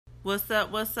What's up?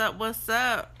 What's up? What's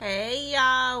up? Hey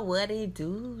y'all, what it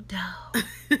do though?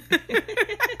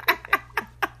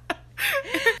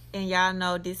 And y'all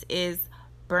know this is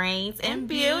Brains and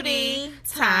Beauty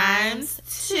times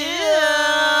 2.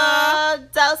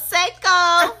 Dos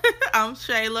Seco. I'm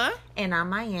Shayla. And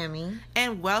I'm Miami.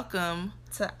 And welcome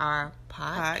to our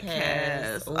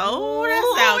podcast. Oh,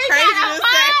 that sounds crazy to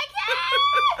say.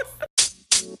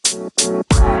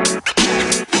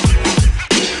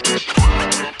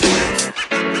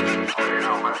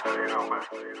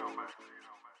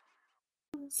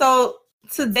 So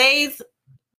today's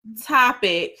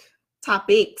topics.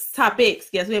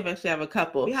 Yes, we actually have a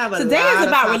couple. Today is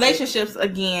about relationships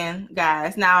again,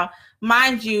 guys. Now,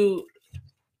 mind you,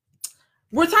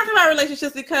 we're talking about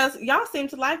relationships because y'all seem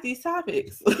to like these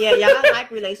topics. Yeah, y'all like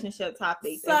relationship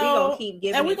topics. So, and we're going to keep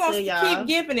giving it to y'all. Keep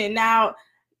giving it. Now,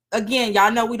 again,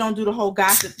 y'all know we don't do the whole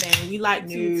gossip thing. We like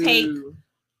to take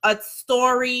a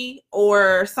story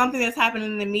or something that's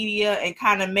happening in the media and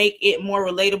kind of make it more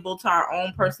relatable to our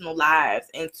own personal lives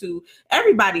and to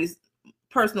everybody's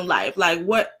personal life, like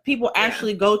what people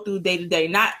actually go through day to day,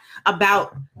 not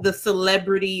about the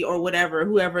celebrity or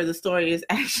whoever the story is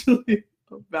actually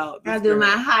about. I do my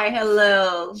hi,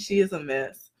 hello. She is a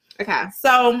mess. Okay.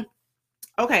 So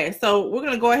we're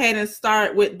going to go ahead and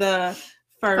start with the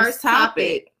first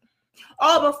topic.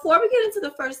 Oh, before we get into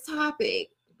the first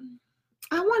topic,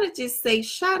 I want to just say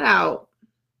shout out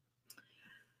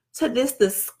to this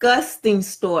disgusting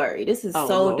story. This is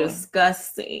Lord.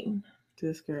 Disgusting.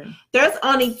 There's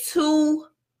only 2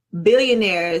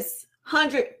 billionaires,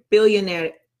 100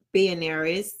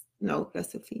 billionaires. No,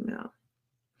 that's a female.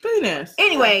 Billionaires.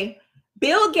 Anyway,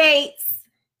 Bill Gates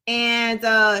and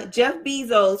Jeff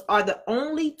Bezos are the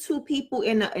only 2 people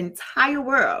in the entire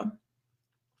world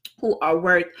who are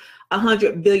worth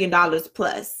 $100 billion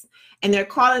plus. And they're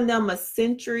calling them a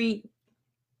century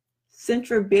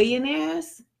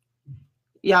billionaires.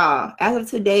 Y'all, as of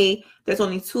today, there's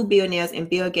only 2 billionaires, and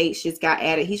Bill Gates just got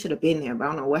added. He should have been there, but I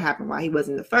don't know what happened why he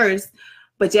wasn't the first.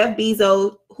 But Jeff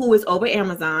Bezos, who is over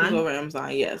Amazon. He's over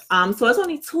Amazon, yes. So it's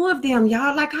only 2 of them,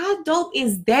 y'all. Like, how dope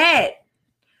is that?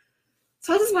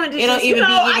 So I just wanted to It'll be even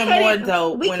more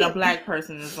dope when a black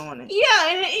person is on it.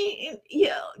 Yeah,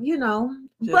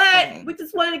 we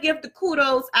just wanted to give the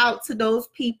kudos out to those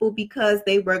people because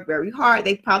they work very hard.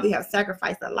 They probably have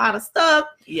sacrificed a lot of stuff.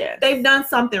 Yeah. They've done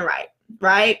something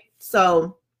right?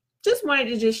 So just wanted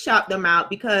to just shout them out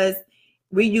because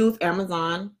we use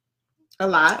Amazon a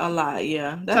lot,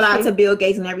 yeah. Shout out to Bill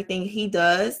Gates and everything he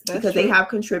does because they have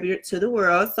contributed to the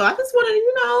world. So I just wanted to,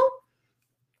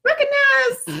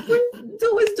 recognize when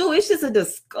do is do. It's just a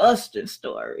disgusting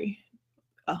story.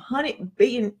 100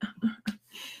 billion.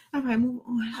 All right, move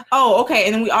on. Oh, okay.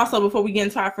 And then we also, before we get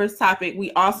into our first topic,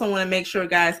 we also want to make sure,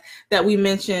 guys, that we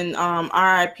mention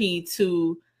RIP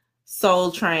to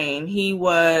Soul Train. He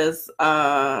was,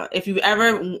 if you've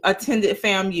ever attended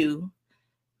FAMU,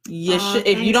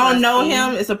 if you don't know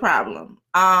him, it's a problem.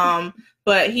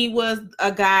 But he was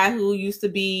a guy who used to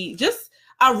be just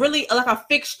a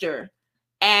fixture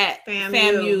at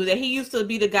FAMU. That he used to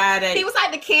be the guy that he was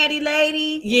like the candy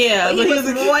lady. Yeah, but he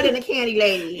was more than a candy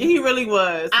lady. He really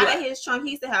was. Out of his trunk,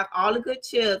 he used to have all the good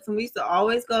chips, and we used to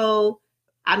always go.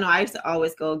 I used to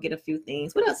always go get a few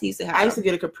things. What else he used to have? I used to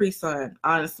get a Capri Sun,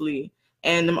 honestly,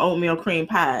 and them oatmeal cream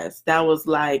pies. That was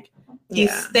like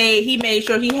he made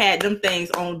sure he had them things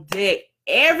on deck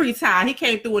every time. He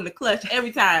came through in the clutch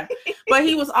every time. But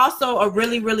he was also a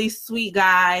really, really sweet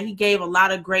guy. He gave a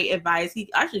lot of great advice. He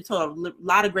actually told a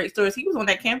lot of great stories. He was on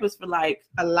that campus for like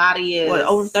a lot of years.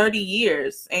 Over 30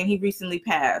 years. And he recently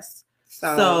passed.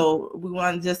 So we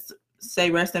want to just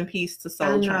say rest in peace to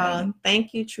Soul Train.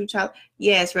 Thank you, True Child.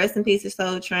 Yes, rest in peace to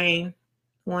Soul Train.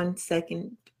 1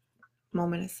 second.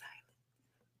 Moment of silence.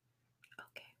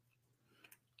 Okay.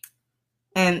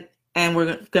 And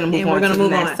we're going to move on to the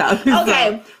next topic.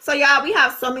 Okay. So, y'all, we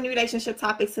have so many relationship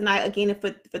topics tonight. Again,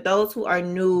 for those who are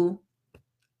new,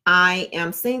 I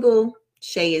am single.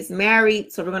 Shay is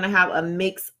married. So, we're going to have a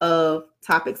mix of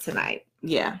topics tonight.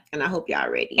 Yeah. And I hope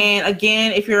y'all ready. And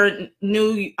again, if you're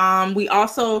new, we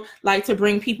also like to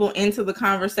bring people into the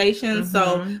conversation. Mm-hmm.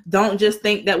 So don't just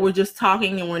think that we're just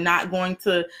talking and we're not going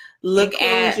to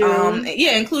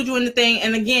include you in the thing.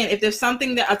 And again, if there's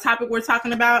a topic we're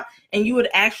talking about and you would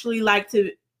actually like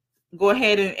to go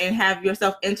ahead and have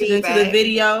yourself entered into the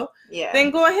video,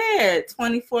 then go ahead.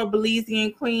 24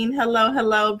 Belizean Queen.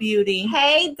 Hello, beauty.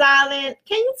 Hey, darling.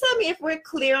 Can you tell me if we're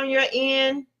clear on your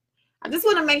end? I just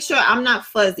want to make sure I'm not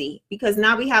fuzzy because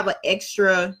now we have an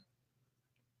extra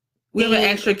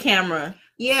camera.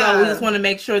 Yeah. So we just want to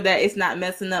make sure that it's not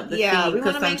messing up the feed. We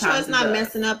want to make sure it's not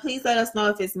messing up. Please let us know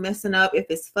if it's messing up, if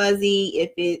it's fuzzy,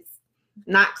 if it's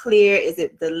not clear, is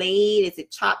it delayed, is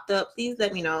it chopped up? Please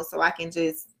let me know so I can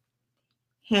just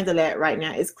handle that right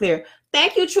now. It's clear.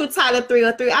 Thank you, True Tyler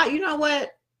 303. You know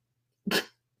what?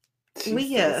 We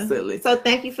here. So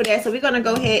thank you for that. So we're gonna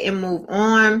go ahead and move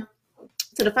on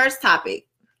to the first topic.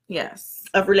 Yes.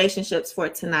 Of relationships for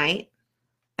tonight.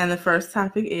 And the first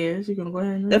topic is, you're gonna go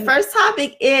ahead and the first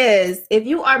topic is, if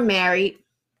you are married,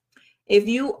 if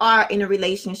you are in a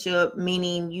relationship,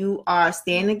 meaning you are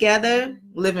staying together,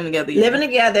 living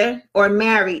together, or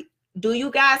married, do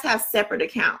you guys have separate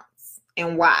accounts,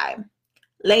 and why?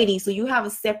 Ladies, do you have a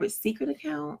separate secret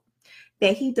account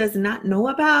that he does not know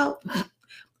about?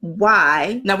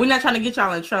 Why? Now, we're not trying to get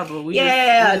y'all in trouble. We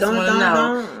just want to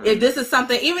know if this is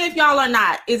something, even if y'all are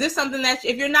not, is this something that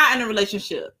if you're not in a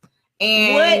relationship,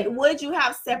 and would you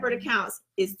have separate accounts?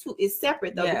 Is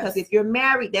separate though, because if you're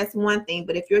married, that's one thing.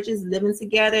 But if you're just living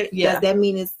together, does that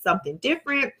mean it's something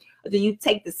different, or do you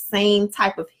take the same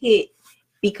type of hit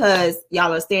because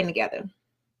y'all are staying together?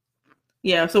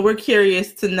 Yeah, so we're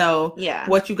curious to know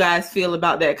what you guys feel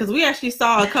about that, because we actually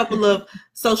saw a couple of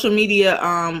social media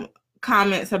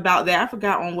comments about that. I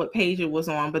forgot on what page it was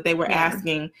on, but they were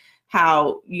asking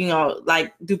how,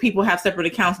 like, do people have separate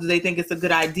accounts? Do they think it's a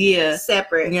good idea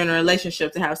separate when you're in a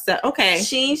relationship to have okay.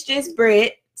 She's just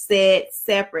Brit said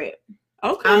separate.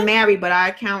 Okay. I'm married, but our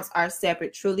accounts are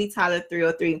separate. Truly Tyler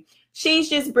 303. She's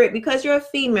just Brit, because you're a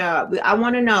female. I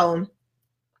want to know,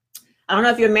 I don't know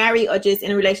if you're married or just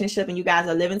in a relationship and you guys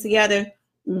are living together.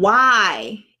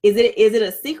 Why? Is it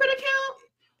a secret account?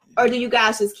 Or do you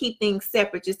guys just keep things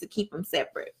separate just to keep them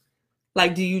separate?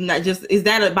 Like, do you not just, is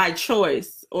that by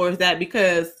choice, or is that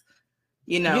because,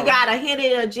 you gotta hit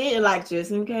it like,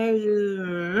 just in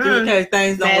case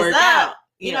things don't work out?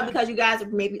 Because you guys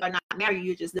maybe are not married,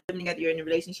 you're just living together, you're in a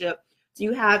relationship. Do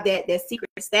you have that secret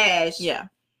stash?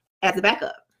 As a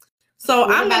backup? So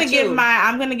I'm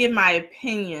gonna give my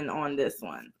opinion on this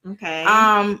one. Okay.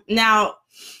 Now,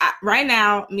 right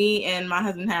now, me and my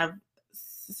husband have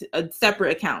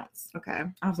separate accounts. Okay.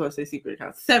 I was supposed to say secret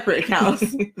accounts. Separate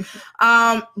accounts.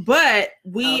 But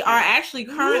we are actually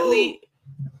currently.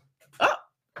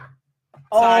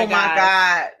 Sorry, my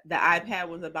God! The iPad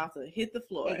was about to hit the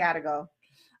floor. It gotta go.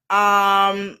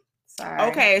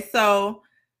 Sorry. Okay, so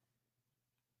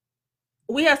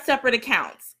we have separate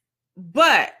accounts,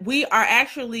 but we are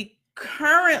actually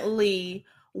currently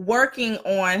working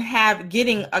on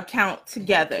getting account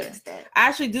together. I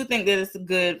actually do think that it's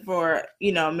good for,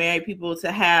 married people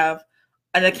to have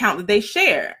an account that they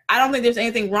share. I don't think there's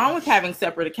anything wrong with having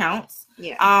separate accounts.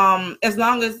 As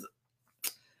long as,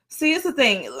 it's the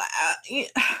thing,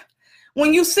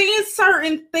 when you see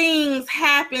certain things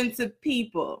happen to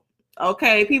people,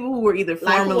 people who were either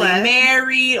formerly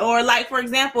married, or, like, for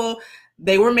example,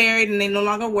 they were married and they no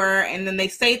longer were, and then they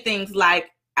say things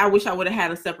like, I wish I would have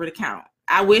had a separate account.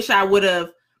 I wish I would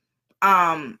have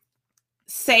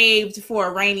saved for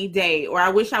a rainy day, or I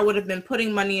wish I would have been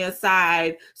putting money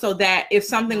aside so that if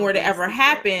something were to ever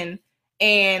happen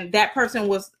and that person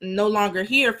was no longer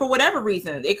here for whatever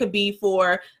reason, it could be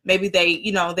for maybe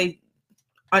they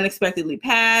unexpectedly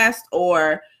passed,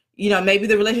 or, maybe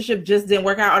the relationship just didn't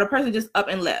work out, or the person just up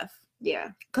and left. Yeah.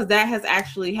 Because that has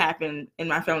actually happened in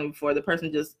my family before. The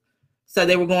person just said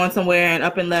they were going somewhere and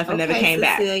up and left and never came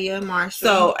back. Cecilia, Marshall.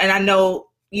 So, and I know,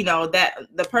 that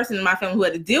the person in my family who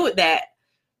had to deal with that,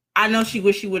 I know she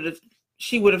wished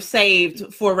she would have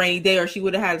saved for a rainy day, or she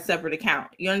would have had a separate account.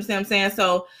 You understand what I'm saying?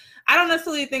 So I don't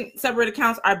necessarily think separate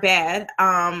accounts are bad.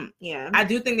 I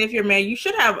do think that if you're married, you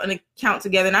should have an account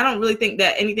together. And I don't really think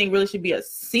that anything really should be a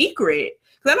secret,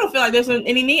 because I don't feel like there's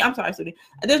any need. I'm sorry, Sudie.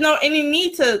 There's any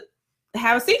need to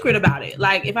have a secret about it.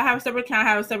 Like, if I have a separate account,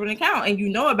 I have a separate account, and you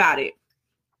know about it.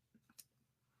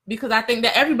 Because I think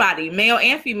that everybody, male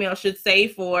and female, should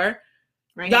save for.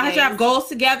 Y'all should have goals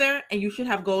together, and you should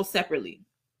have goals separately.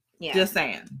 Yeah. Just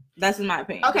saying. That's in my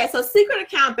opinion. Okay, so secret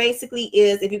account basically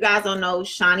is, if you guys don't know,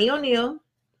 Shaunie O'Neal.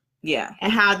 Yeah.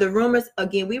 And how the rumors,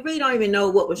 again, we really don't even know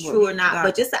what was true or not,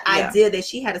 but just the idea that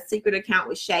she had a secret account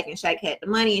with Shaq, and Shaq had the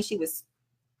money, and she was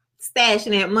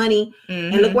stashing that money.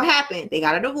 Mm-hmm. And look what happened. They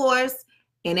got a divorce,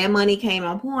 and that money came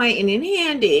on point and in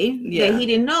handy that he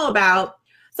didn't know about.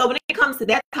 So when it comes to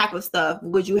that type of stuff,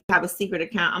 would you have a secret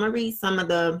account? I'm going to read some of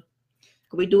the,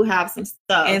 we do have some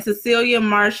stuff. And Cecilia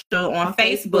Marshall on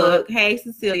Facebook. Hey,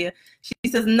 Cecilia. She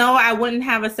says, no, I wouldn't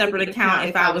have a separate account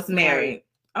if I was married.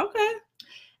 Okay.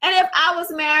 And if I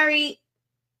was married,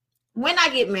 when I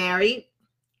get married,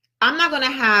 I'm not going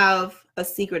to have a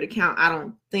secret account, I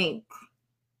don't think.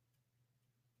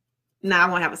 No, I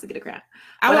won't have a secret account.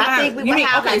 I think we would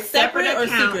have like separate or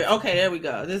secret. Okay, there we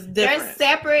go. This is different. They're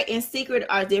separate and secret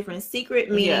are different. Secret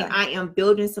meaning I am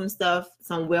building some stuff,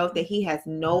 some wealth that he has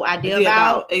no idea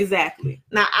about. Exactly.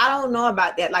 Now I don't know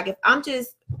about that. Like if I'm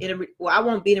just I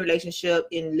won't be in a relationship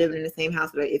and living in the same house,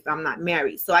 but if I'm not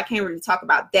married, so I can't really talk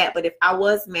about that. But if I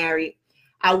was married,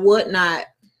 I would not.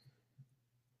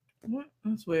 What?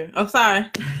 That's weird. Oh, sorry.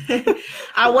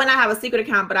 I would not have a secret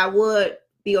account, but I would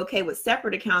be okay with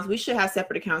separate accounts. We should have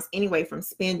separate accounts anyway, from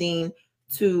spending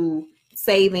to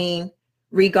saving,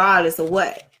 regardless of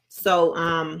what. So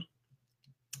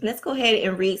let's go ahead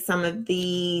and read some of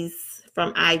these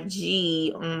from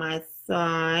IG on my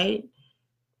side.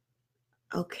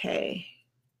 Okay.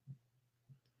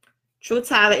 True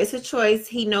Tyler, it's a choice.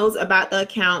 He knows about the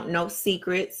account, no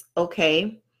secrets.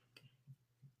 Okay.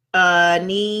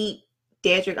 Need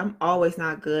Dedrick. I'm always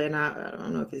not good, and I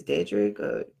don't know if it's Dedrick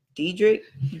or Dedrick.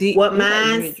 What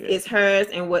mine is hers,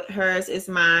 and what hers is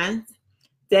mine.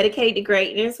 Dedicated to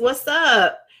greatness. What's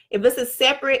up? If it's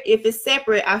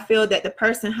separate, I feel that the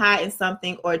person hiding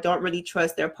something or don't really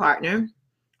trust their partner.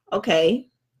 Okay.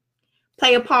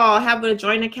 Player Paul, have a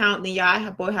joint account, then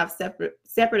y'all both have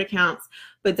separate accounts,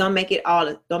 but don't make it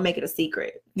a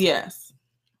secret. Yes.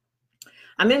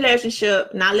 I'm in a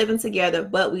relationship, not living together,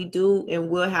 but we do and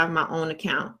will have my own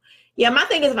account. Yeah, my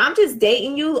thing is, if I'm just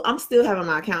dating you, I'm still having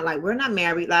my account. Like, we're not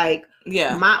married. Like,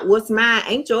 what's mine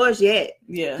ain't yours yet.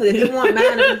 Yeah. Because if you want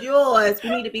mine to be yours, we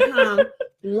need to become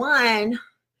one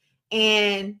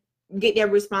and get their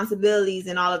responsibilities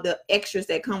and all of the extras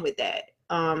that come with that.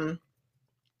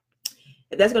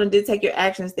 If that's going to dictate your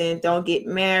actions, then don't get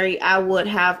married. I would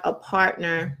have a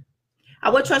partner. I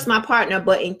would trust my partner,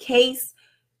 but in case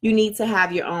you need to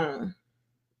have your own.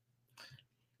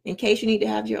 In case you need to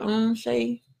have your own,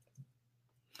 Shay.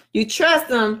 You trust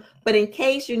them, but in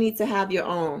case you need to have your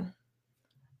own.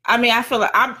 I mean,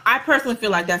 I personally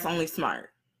feel like that's only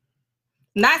smart.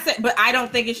 But I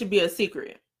don't think it should be a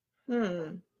secret.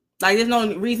 Like, there's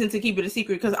no reason to keep it a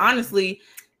secret, because honestly,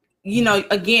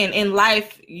 again, in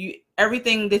life,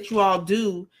 everything that you all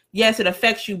do, yes, it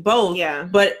affects you both. Yeah.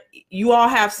 But you all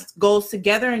have goals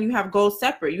together and you have goals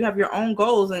separate. You have your own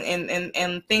goals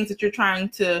and things that you're trying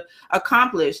to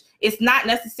accomplish. It's not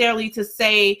necessarily to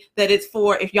say that it's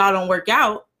for if y'all don't work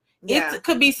out. Yeah. It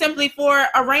could be simply for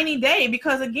a rainy day,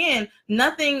 because again,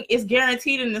 nothing is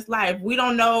guaranteed in this life. We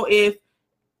don't know if,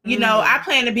 I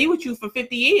plan to be with you for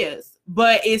 50 years,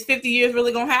 but is 50 years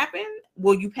really going to happen?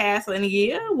 Will you pass in a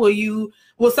year?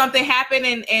 Will something happen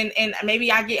and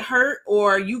maybe I get hurt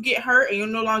or you get hurt and you're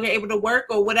no longer able to work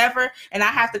or whatever, and I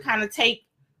have to kind of take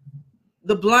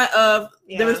the blunt of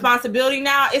the responsibility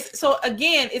now?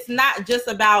 It's not just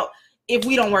about if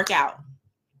we don't work out.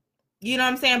 You know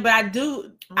what I'm saying? But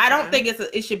I don't think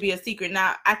it should be a secret.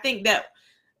 Now, I think that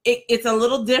it's a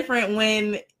little different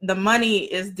when the money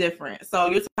is different. So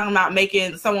you're talking about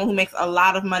making someone who makes a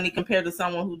lot of money compared to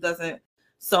someone who doesn't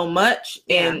so much.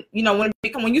 And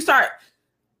when you start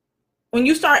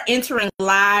entering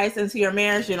lies into your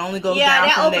marriage, it only goes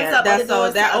down from there.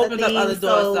 That opens up other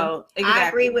doors. So exactly. I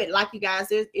agree with you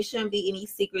guys. It shouldn't be any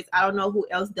secrets. I don't know who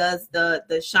else does the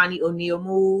Shani O'Neal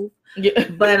move. Yeah.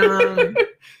 But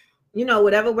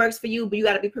whatever works for you, but you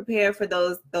got to be prepared for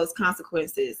those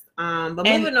consequences. But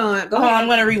moving on. Go ahead. I'm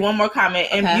going to read one more comment.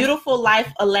 Okay. And Beautiful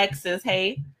Life Alexis,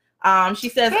 hey. She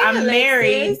says, I'm Alexis.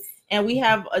 Married and we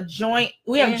have joint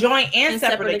and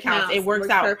separate accounts. It works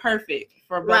out perfect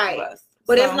for both of us.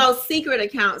 But there's no secret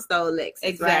accounts though, Alexis.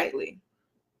 Exactly.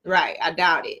 Right. I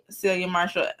doubt it. Cecilia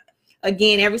Marshall.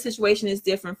 Again, every situation is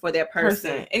different for that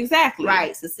person. Exactly.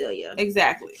 Right, Cecilia.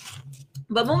 Exactly.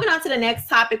 But moving on to the next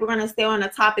topic, we're going to stay on the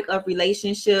topic of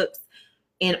relationships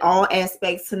in all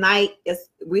aspects. Tonight,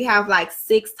 we have like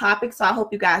 6 topics, so I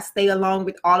hope you guys stay along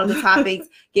with all of the topics.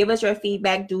 Give us your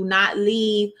feedback. Do not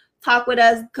leave. Talk with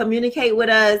us. Communicate with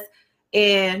us.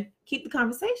 And keep the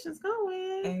conversations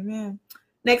going. Amen.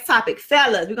 Next topic,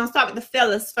 fellas. We're going to start with the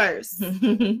fellas first.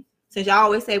 Since y'all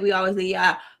always say we always leave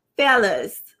y'all.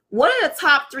 Fellas, what are the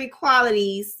top 3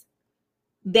 qualities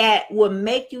that will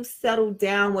make you settle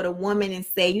down with a woman and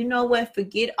say, you know what,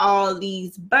 forget all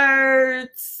these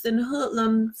birds and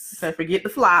hoodlums. Okay, forget the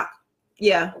flock.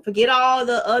 Yeah, forget all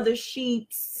the other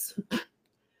sheeps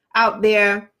out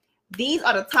there. These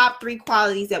are the top 3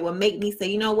 qualities that will make me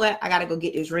say, you know what, I gotta go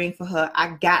get this ring for her.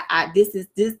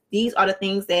 These are the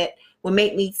things that will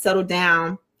make me settle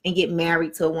down and get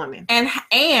married to a woman.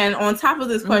 And on top of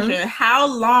this question, how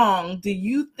long do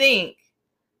you think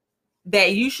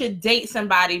that you should date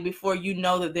somebody before you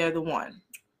know that they're the one?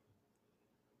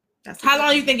 How long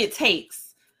do you think it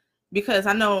takes because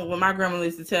I know what my grandma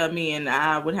used to tell me, and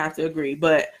I would have to agree.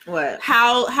 But what?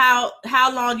 How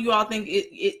long do you all think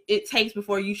it takes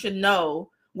before you should know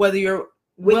whether you're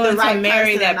willing to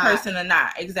marry that person or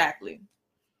not? Exactly.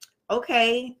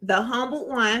 Okay, the humble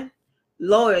one,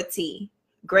 loyalty,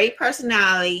 great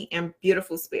personality, and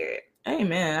beautiful spirit.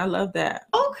 Amen. I love that.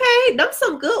 Okay, those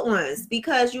some good ones,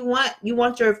 because you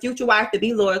want your future wife to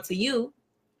be loyal to you.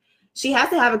 She has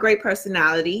to have a great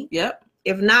personality. Yep.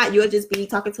 If not, you'll just be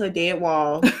talking to a dead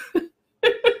wall,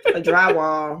 a dry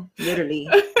wall, literally,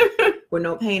 with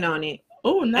no paint on it.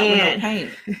 Oh, not with no paint,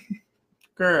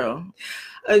 girl.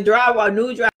 A drywall,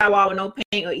 new drywall with no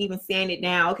paint or even sand it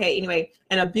down. Okay, anyway,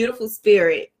 and a beautiful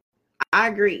spirit. I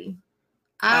agree.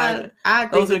 I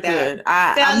agree. Those are good.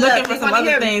 I'm looking for some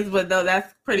other things, but though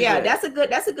that's pretty good. Yeah, that's a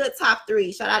good top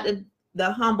 3. Shout out to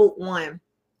the humble one.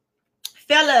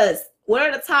 Fellas, what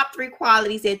are the top 3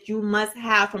 qualities that you must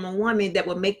have from a woman that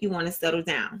would make you want to settle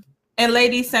down? And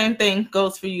ladies, same thing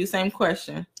goes for you. Same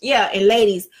question. Yeah, and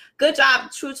ladies, good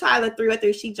job. True Tyler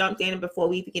 303. She jumped in before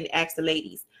we begin to ask the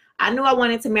ladies. I knew I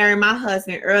wanted to marry my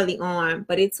husband early on,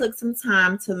 but it took some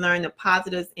time to learn the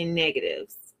positives and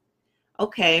negatives.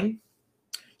 Okay.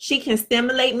 She can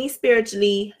stimulate me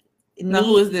spiritually. Now,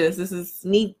 who is this? This is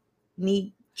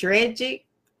Dredic.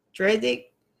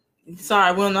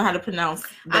 Sorry, we don't know how to pronounce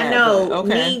that. I know.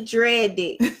 Okay.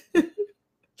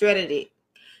 Dredic.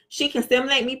 She can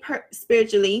stimulate me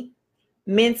spiritually,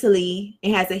 mentally,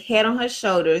 and has a head on her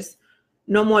shoulders.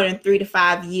 No more than 3 to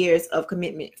 5 years of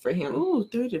commitment for him. Ooh,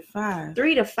 3 to 5.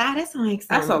 3 to 5. That's like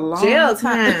that's a long jail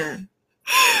time.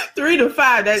 3 to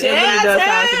 5. That really does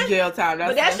sound some jail time.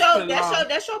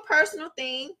 That's your personal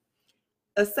thing.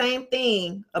 The same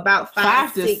thing about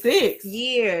 5 to 6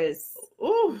 years.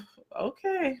 Ooh,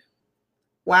 okay.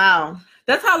 Wow.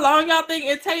 That's how long y'all think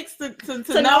it takes to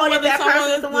know whether that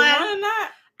someone is the one or not?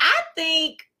 I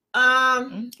think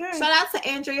shout out to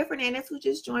Andrea Fernandez who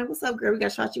just joined. What's up, girl? We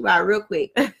gotta shout you out real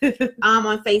quick.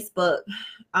 On Facebook.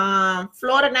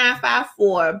 Florida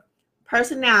 954.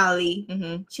 Personality.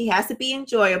 Mm-hmm. She has to be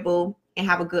enjoyable and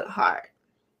have a good heart.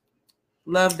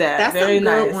 Love that. That's very some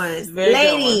nice. Good ones. Very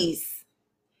ladies.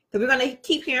 Because we're gonna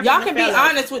keep hearing y'all from can be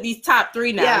honest with these top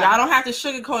 3 now. Yeah. Y'all don't have to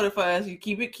sugarcoat it for us. You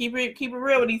keep it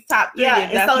real with these top 3. Yeah,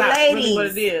 and that's so not ladies, really what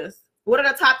it is. What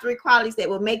are the top 3 qualities that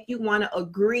will make you want to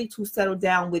agree to settle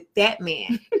down with that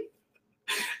man?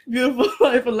 Beautiful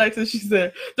life, Alexa. She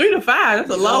said 3 to 5. That's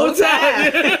a long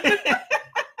time.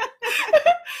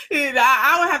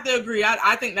 I would have to agree.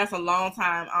 I think that's a long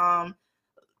time.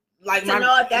 Like to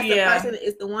know if that's the person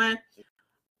is the one.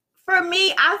 For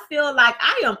me, I feel like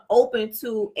I am open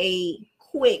to a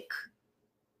quick.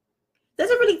 Does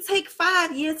it really take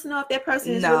 5 years to know if that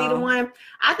person is really the one?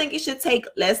 I think it should take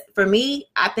less. For me,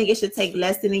 I think it should take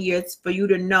less than a year for you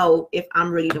to know if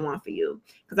I'm really the one for you.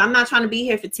 Because I'm not trying to be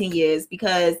here for 10 years.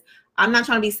 Because I'm not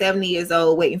trying to be 70 years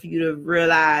old waiting for you to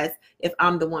realize if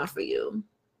I'm the one for you.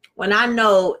 When I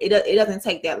know it doesn't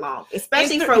take that long,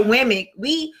 especially for women.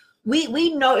 We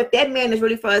know if that man is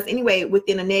really for us anyway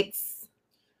within a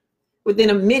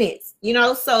minute, you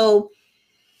know. So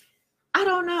I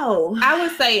don't know. I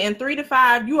would say in 3 to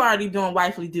 5, you already doing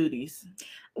wifely duties.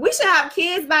 We should have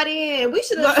kids by then. We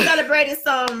should have celebrated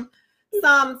some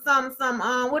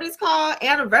what is called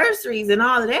anniversaries and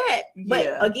all of that.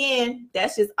 But again,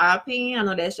 that's just our opinion. I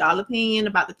know that's y'all opinion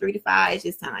about the 3 to 5. It's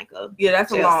just kind of like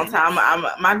that's a long time.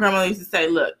 My grandmother used to say,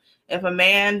 look, if a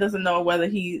man doesn't know whether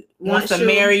he wants to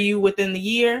marry you within the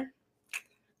year,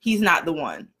 he's not the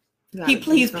one.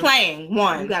 He's playing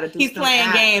one. He's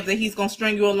playing games, and he's gonna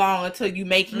string you along until you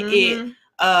make it.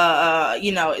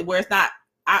 Where it's not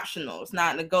optional, it's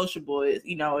not negotiable. It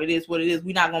is what it is.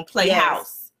 We're not gonna play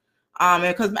house.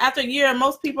 Because after a year,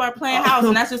 most people are playing house,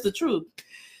 and that's just the truth.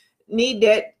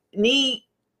 I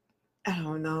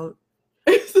don't know.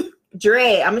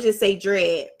 Dread. I'm gonna just say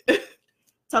dread.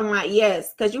 Talking about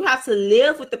yes, because you have to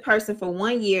live with the person for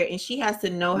 1 year, and she has to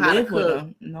know how to cook.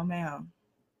 No, ma'am.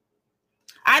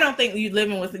 I don't think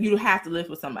you have to live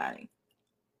with somebody.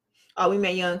 Oh, we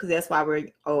met young because that's why we're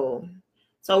old.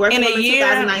 So working in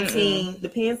 2019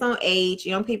 depends on age.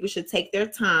 Young people should take their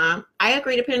time. I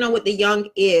agree, depending on what the young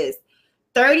is.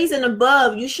 30s and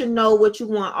above, you should know what you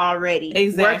want already.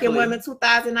 Exactly. Working women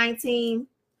 2019.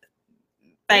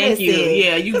 Thank you.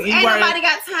 Yeah, you ain't nobody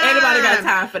got time. Ain't nobody got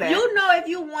time for that. You know, if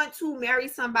you want to marry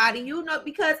somebody,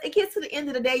 because it gets to the end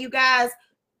of the day, you guys,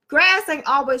 grass ain't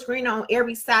always green on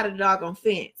every side of the doggone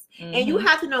fence. Mm-hmm. And you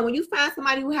have to know when you find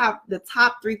somebody who have the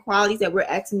top 3 qualities that we're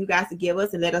asking you guys to give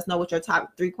us and let us know what your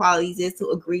top 3 qualities is to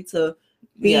agree to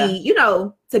be,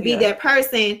 to be that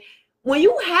person. When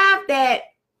you have that,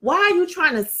 why are you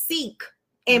trying to seek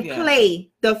and play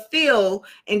the field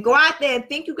and go out there and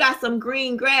think you got some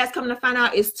green grass, coming to find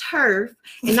out it's turf.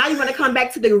 And now you want to come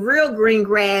back to the real green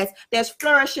grass that's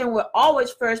flourishing, will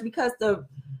always flourish because the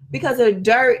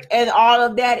dirt and all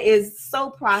of that is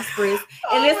so prosperous.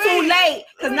 And it's too late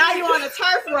because now you're on a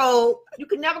turf road. You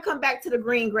can never come back to the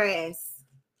green grass.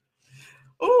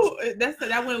 Oh, that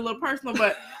went a little personal,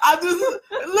 but I just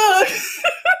look.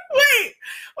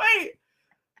 wait.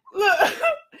 Look, that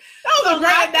was a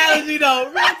great analogy, though.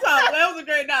 Real talk, that was a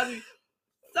great analogy.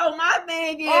 So my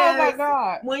thing is, oh my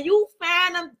God, when you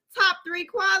find them top 3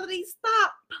 qualities,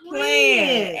 stop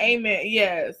playing. Amen.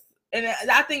 Yes, and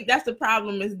I think that's the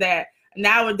problem, is that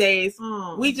nowadays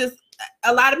we just,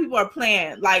 a lot of people are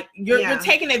playing. Like you're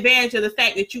taking advantage of the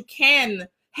fact that you can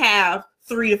have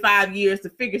 3 to 5 years to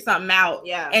figure something out.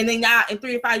 Yeah. And then now in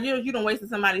 3 to 5 years, you don't waste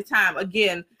somebody's time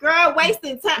again. Girl,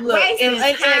 wasting time. Look, in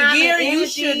a year, you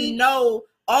should know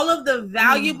all of the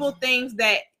valuable things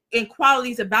that and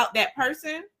qualities about that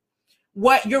person,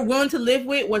 what you're willing to live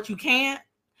with, what you can't.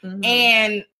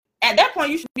 And at that point,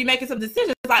 you should be making some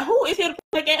decisions. Like, who is here to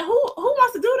play games? Who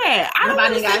wants to do that? I don't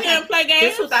want to sit here and play games.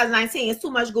 It's 2019. It's too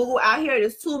much Google out here.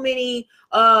 There's too many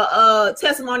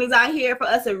testimonies out here for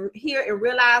us to hear and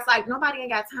realize, like, nobody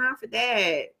ain't got time for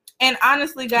that. And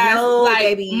honestly, guys,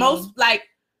 most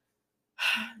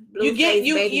you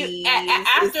get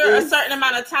after a certain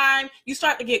amount of time, you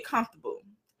start to get comfortable,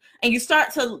 and you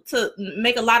start to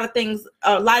make a lot of things,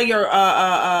 a lot of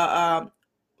your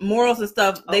morals and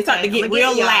stuff. They start to get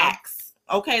real lax.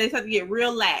 Okay, they start to get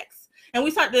real lax, and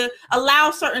we start to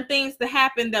allow certain things to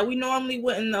happen that we normally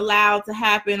wouldn't allow to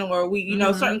happen, or we, you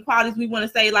know, certain qualities we want to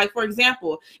say. Like, for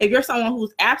example, if you're someone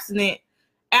who's abstinent,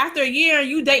 after a year,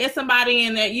 you dating somebody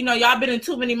and that, you know, y'all been in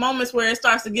too many moments where it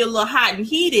starts to get a little hot and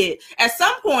heated. At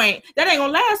some point, that ain't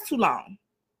gonna last too long.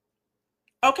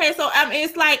 Okay, so I mean,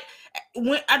 it's like,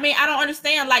 I don't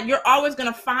understand. Like, you're always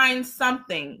gonna find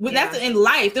something. That's in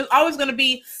life. There's always gonna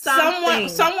be someone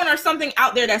or something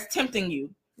out there that's tempting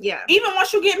you. Yeah. Even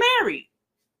once you get married,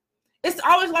 it's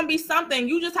always gonna be something.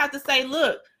 You just have to say,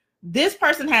 look, this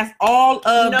person has all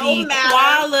of the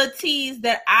qualities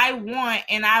that I want,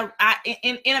 and I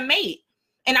in a mate,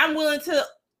 and I'm willing to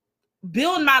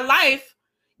build my life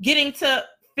getting to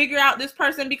figure out this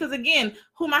person, because again,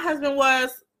 who my husband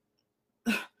was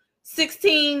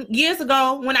 16 years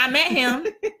ago when I met him,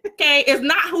 okay, is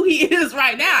not who he is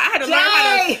right now. I had to learn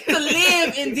how to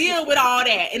live and deal with all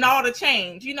that and all the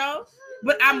change, you know.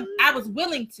 But I was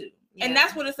willing to. Yeah. And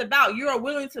that's what it's about. You are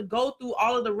willing to go through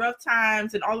all of the rough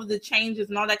times and all of the changes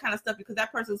and all that kind of stuff, because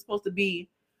that person is supposed to be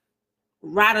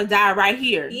ride or die right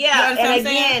here. Yeah, and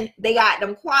again, they got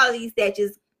them qualities that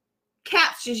just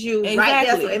captures you right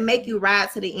there, so it make you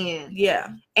ride to the end. Yeah.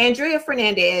 Andrea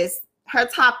Fernandez, her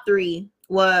top 3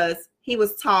 was, he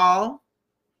was tall,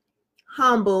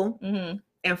 humble,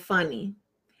 and funny.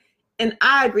 And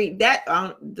I agree that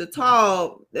the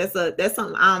tall, that's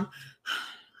something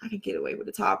I can get away with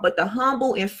the tall, but the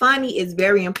humble and funny is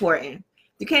very important.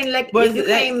 You can't make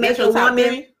a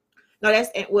woman. No,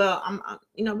 that's, well,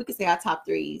 you know, we could say our top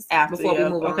 3s before we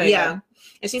move on. Yeah.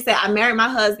 And she said, I married my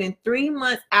husband 3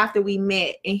 months after we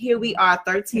met, and here we are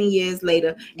 13 years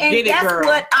later. And that's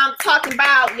what I'm talking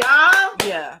about, y'all.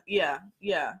 Yeah.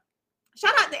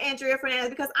 Shout out to Andrea Fernandez,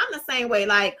 because I'm the same way.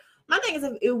 Like, my thing is,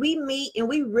 if we meet and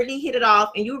we really hit it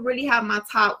off, and you really have my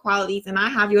top qualities and I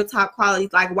have your top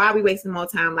qualities, like, why are we wasting more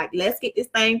time? Like, let's get this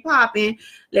thing popping.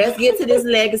 Let's get to this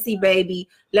legacy, baby.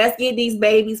 Let's get these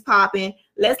babies popping.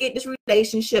 Let's get this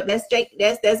relationship. Let's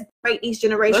break these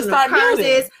generational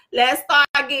curses. Let's start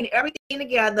getting everything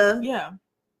together. Yeah.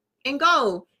 And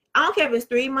go. I don't care if it's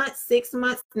 3 months, 6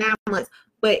 months, 9 months.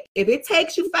 But if it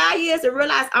takes you 5 years to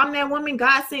realize I'm that woman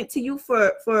God sent to you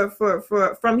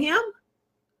from him,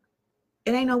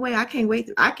 it ain't no way. I can't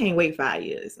wait 5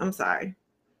 years. I'm sorry.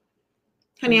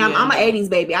 Honey, I'm an 80s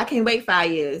baby. I can't wait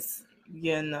 5 years.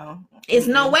 Yeah, no. It's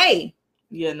no way.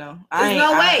 Yeah, no. There's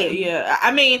no way. Yeah.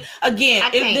 I mean, again,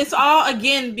 if this all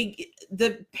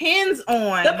depends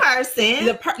on the person.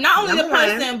 Not only the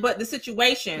person, but the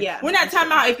situation. Yeah. We're not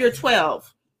talking about if you're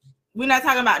 12. We're not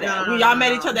talking about that. No, y'all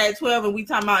met each other at 12 and we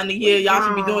talking about in the year y'all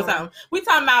should be doing something. We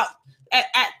talking about at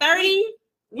 30.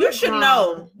 You should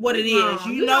know what it is.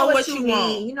 You know what you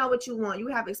want. You know what you want. You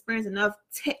have experienced enough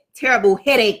terrible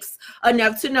headaches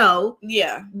enough to know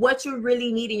what you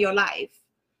really need in your life.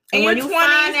 And in your 20s,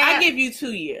 I give you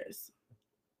 2 years.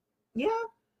 Yeah.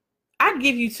 I'd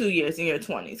give you 2 years in your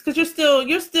 20s, because you're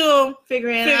still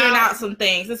figuring out some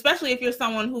things, especially if you're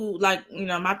someone who, like, you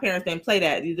know, my parents didn't play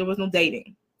that. There was no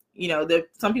dating. You know,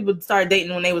 some people started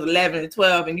dating when they was 11 and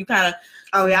 12, and you kind of.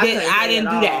 Oh yeah, I didn't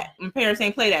do that. My parents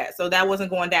ain't play that, so that wasn't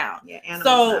going down. Yeah,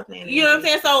 so you know what I'm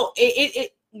saying. So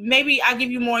it maybe I give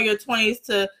you more in your 20s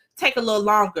to take a little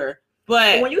longer,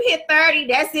 but when you hit 30,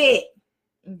 that's it.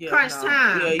 Yeah, crunch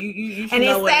time. Yeah, you and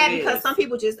it's sad because some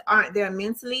people just aren't there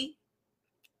mentally,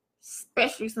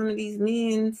 especially some of these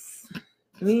men's.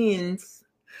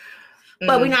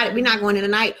 But we're not going in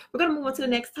tonight. We're gonna move on to the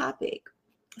next topic.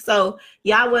 So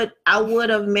I would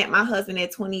have met my husband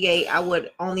at 28. I would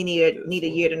only need a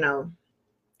year to know.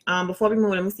 Before we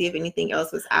move, let me see if anything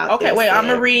else was out. Okay, wait. I'm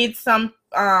gonna read some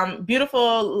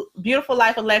beautiful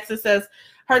life. Alexis says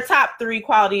her top 3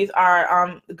 qualities are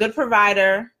a good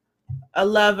provider, a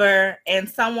lover, and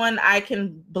someone I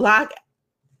can block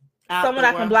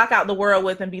out the world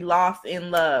with and be lost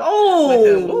in love.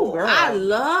 Oh, girl. I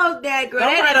love that, girl.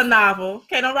 Don't write a novel.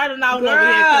 Okay, don't write a novel girl, over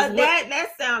here.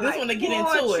 That sounds like this one to get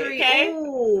into it. Okay.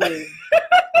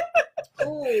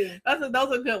 Ooh.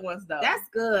 Those are good ones, though. That's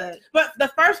good. But the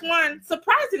first one,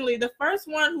 surprisingly,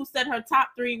 who said her top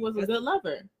 3 was a good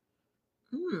lover.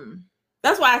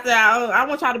 That's why I said I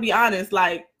want y'all to be honest,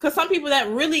 like, because some people that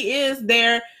really is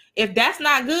there. If that's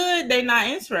not good, they're not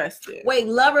interested. Wait,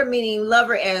 lover meaning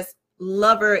lover as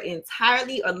lover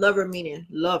entirely, or lover meaning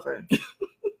lover?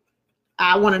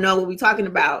 I want to know what we're talking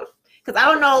about, because I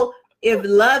don't know if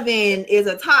loving is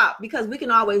a top, because we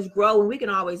can always grow and we can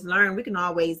always learn. We can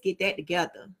always get that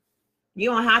together. You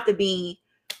don't have to be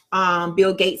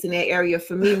Bill Gates in that area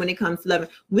for me when it comes to loving.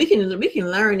 We can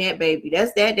learn that, baby.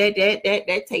 That's that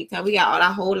take time. We got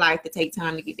our whole life to take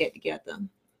time to get that together.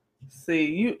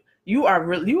 See, you are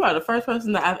the first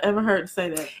person that I've ever heard say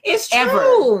that. It's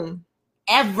true.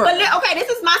 Ever. But okay, this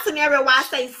is my scenario why I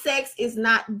say sex is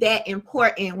not that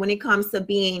important when it comes to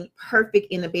being perfect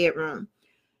in the bedroom.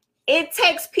 It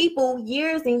takes people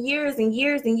years and years and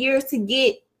years and years to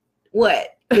get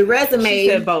what? The resume. She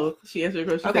said both. She answered your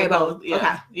question. Okay, both. Yeah.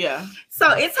 Okay. Yeah. So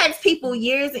it takes people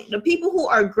years. The people who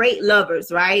are great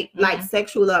lovers, right? Mm-hmm. Like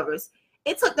sexual lovers.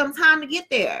 It took them time to get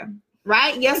there,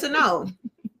 right? Yes or no?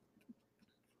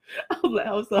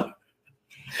 I'm sorry.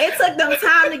 It took them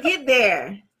time to get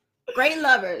there. Great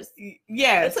lovers.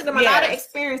 Yes. It took them a lot of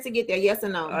experience to get there. Yes or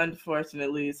no?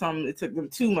 Unfortunately, it took them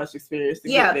too much experience to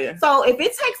get there. So if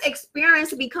it takes experience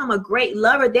to become a great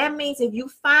lover, that means if you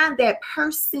find that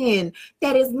person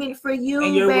that is meant for you,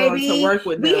 and you're baby, willing to work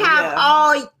with we them, have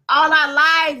all our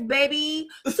life, baby,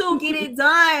 to get it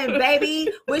done, baby.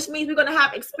 Which means we're gonna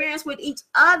have experience with each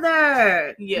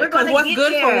other. Yeah. Because what's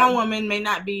good for one woman may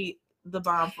not be the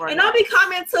bomb for and don't be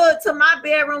coming to my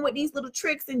bedroom with these little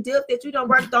tricks and dip that you done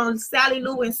worked on Sally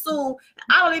Lou and Sue.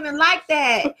 I don't even like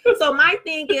that. So my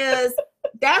thing is,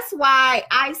 that's why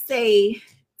I say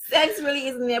sex really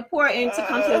isn't important to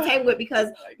come to the table with, because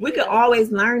we can always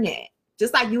learn it,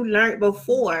 just like you learned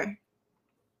before.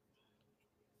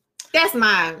 That's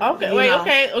mine. Okay, wait,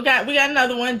 okay. We got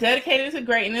another one. Dedicated to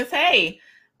greatness. Hey,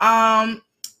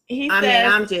 he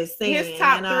says, I'm just saying, his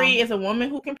top 3 is a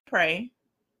woman who can pray.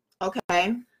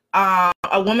 Okay. A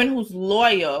woman who's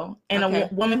loyal, and a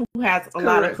woman who has a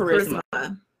lot of charisma.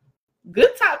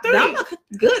 Good top 3.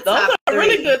 Those are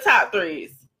really good top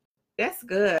 3s. That's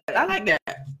good. I like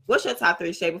that. What's your top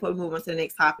 3, Shay, before we move on to the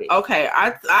next topic? Okay,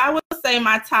 I would say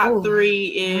my top 3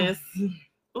 is.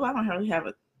 Oh, I don't really have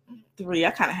a 3.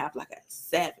 I kind of have like a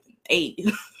 7, 8.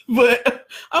 But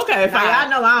okay, fine. I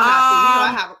know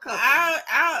I have a couple.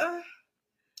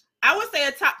 I would say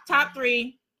a top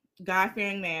 3.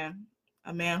 God-fearing man,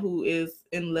 a man who is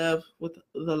in love with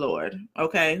the Lord,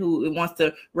 okay, who wants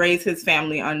to raise his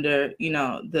family under,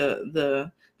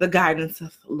 the guidance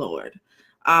of the Lord.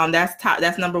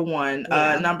 That's number 1.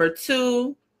 Yeah. Number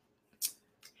 2,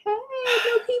 hey,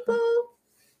 good people.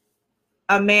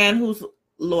 A man who's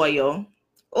loyal.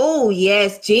 Oh,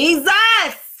 yes, Jesus.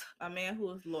 A man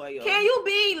who is loyal. Can you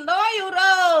be loyal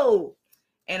though?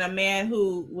 And a man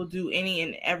who will do any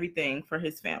and everything for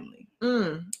his family.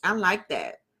 I like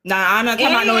that. Now, I'm not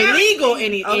talking about no illegal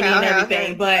any and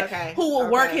everything, but who will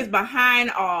work his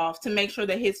behind off to make sure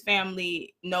that his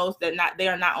family knows that they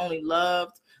are not only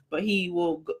loved, but he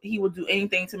will do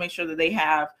anything to make sure that they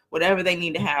have whatever they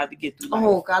need to have to get through life.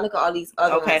 Oh God, look at all these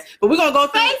other ones. But we're gonna go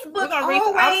through Facebook. We're gonna read.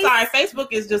 I'm sorry, Facebook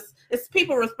is just, it's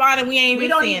people responding. We ain't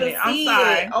even seeing it. I'm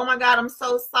sorry. Oh my God, I'm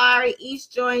so sorry.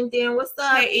 East joined in. What's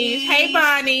up, Hey, East? Hey,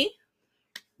 Bonnie.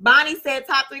 Bonnie said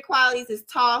top 3 qualities is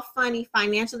tall, funny,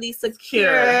 financially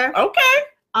secure. Okay.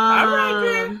 All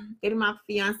right, dated my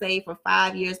fiance for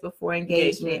 5 years before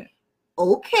engagement.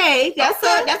 Okay, that's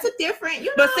a different.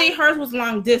 But see, hers was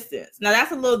long distance. Now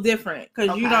that's a little different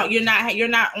because you're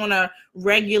not on a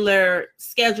regular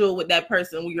schedule with that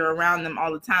person when you're around them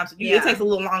all the time. So it takes a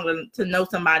little longer to know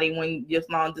somebody when you're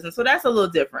long distance. So that's a little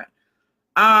different.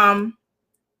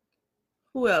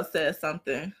 Who else said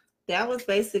something? That was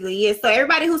basically it. So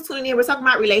everybody who's tuning in, we're talking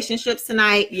about relationships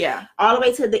tonight. Yeah. All the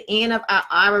way to the end of our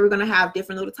hour, we're gonna have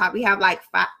different little topics. We have like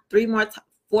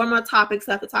 4 more topics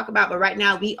left to talk about, but right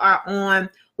now we are on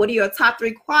what are your top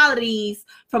 3 qualities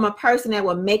from a person that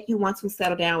will make you want to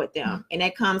settle down with them. And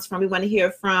that comes from, we want to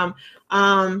hear from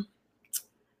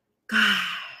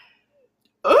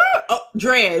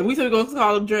Dread. We said we're going to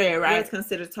call him Dread, right? What's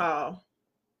considered tall?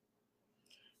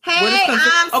 Hey,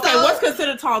 what's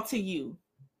considered tall to you?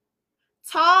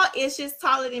 Tall is just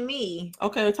taller than me.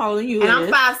 Okay, taller than you. And I'm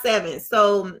 5'7".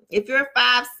 So if you're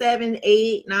 5'7",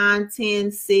 8, 9,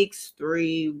 10, 6,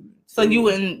 3. So you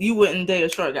wouldn't date a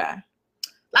short guy?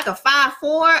 Like a 5'4".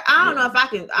 I don't know if I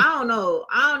can. I don't know.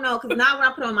 Because now when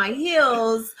I put on my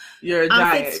heels, you're a I'm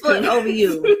giant. 6 foot over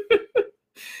you.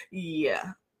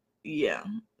 Yeah. So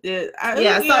it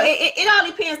all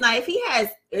depends. Now, if he has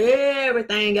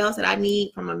everything else that I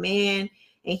need from a man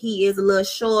and he is a little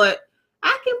short,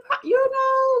 I can,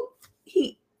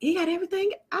 he got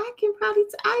everything. I can probably,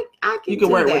 I can. You can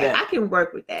work with that. I can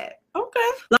work with that. Okay.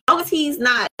 As long as he's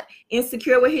not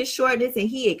insecure with his shortness and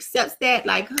he accepts that,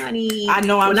 like, honey, I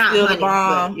know I'm still the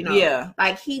bomb. But, yeah.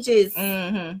 Like he just,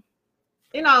 I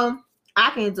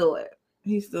can do it.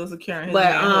 He's still secure in his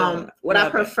But would I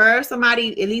prefer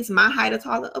somebody at least my height or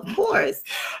taller? Of course.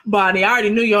 Bonnie, I already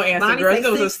knew your answer, Bonnie, girl.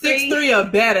 It was a 6'3" or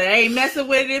better. I ain't messing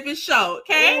with it if it's short,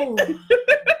 okay?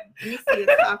 Let me see his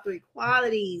top 3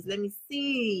 qualities. Let me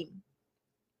see.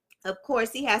 Of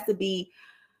course, he has to be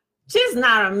just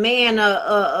not a man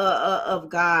of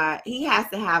God. He has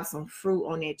to have some fruit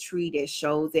on that tree that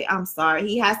shows it. I'm sorry.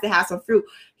 He has to have some fruit.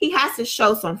 He has to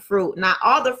show some fruit. Now,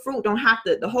 all the fruit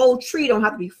the whole tree don't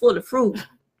have to be full of fruit,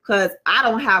 because I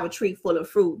don't have a tree full of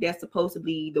fruit. That's supposed to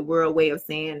be the world way of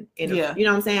saying, you know what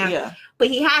I'm saying? Yeah. But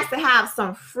he has to have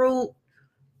some fruit.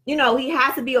 He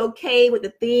has to be okay with the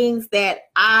things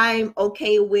that I'm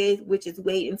okay with, which is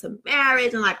waiting to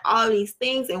marriage and like all these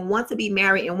things, and want to be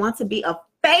married and want to be a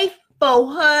faithful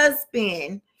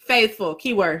husband. Faithful,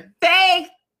 keyword.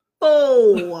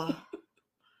 Faithful.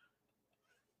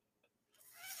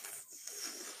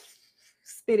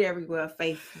 Spit everywhere,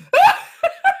 faithful.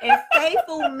 And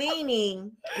faithful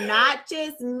meaning not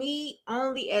just me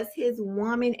only as his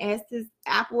woman, as his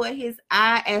apple of his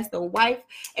eye, as the wife,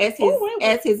 as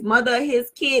his mother, his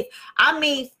kids. I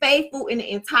mean faithful in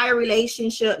the entire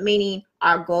relationship, meaning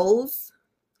our goals.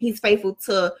 He's faithful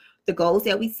to the goals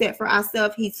that we set for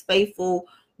ourselves. He's faithful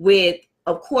with,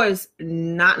 of course,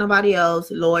 not nobody else,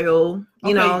 loyal,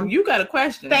 you know. You got a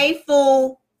question.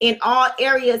 Faithful in all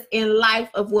areas in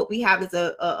life of what we have as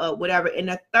a whatever. And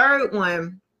the third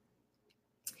one,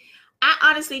 I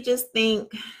honestly just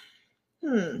think,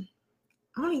 only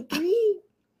 3.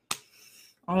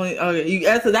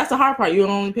 That's the hard part. You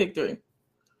only pick 3.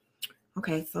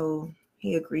 Okay, so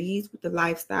he agrees with the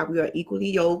lifestyle. We are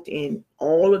equally yoked in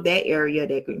all of that area.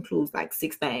 That includes like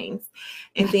 6 things.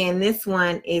 And then this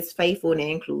one is faithful and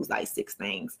it includes like 6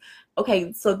 things.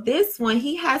 Okay, so this one,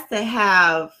 he has to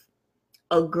have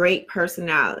a great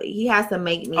personality. He has to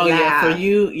make me laugh. Yeah, for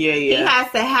you, yeah. He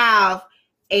has to have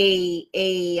a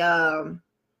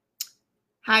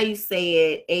how you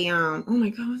say it, oh my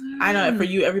God, I know, for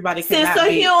you, everybody can sense of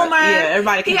humor.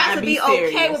 Everybody can. He has to be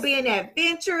okay with being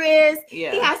adventurous.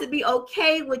 Yeah. He has to be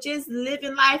okay with just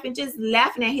living life and just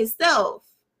laughing at himself.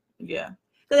 Yeah.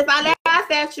 Because if I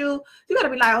laugh at you, you gotta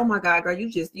be like, oh my God, girl,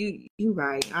 you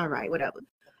right, all right, whatever.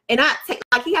 And I take,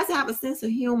 like, he has to have a sense of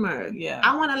humor. Yeah.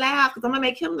 I want to laugh because I'm gonna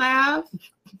make him laugh.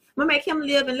 I'm gonna make him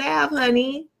live and laugh,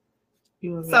 honey.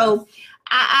 So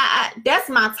I that's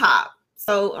my top.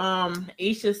 So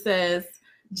Isha says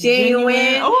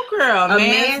genuine. Oh girl, a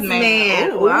man's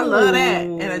man. Ooh, I love that.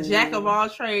 And a jack of all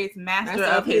trades, master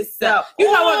of himself.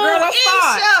 You know what, girl? Don't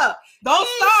start. Don't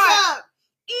start.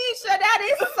 Isha, that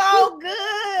is so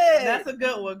good. That's a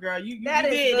good one, girl. You that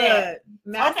did is that.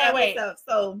 Master okay, wait.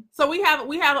 So we have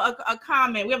a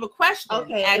comment. We have a question.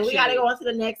 Okay, and we gotta go on to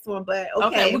the next one, but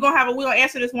okay. We're gonna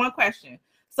answer this one question.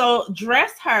 So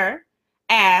Dress Her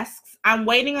asks, I'm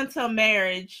waiting until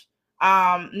marriage.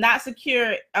 Not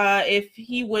secure if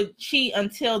he would cheat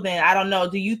until then. I don't know.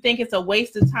 Do you think it's a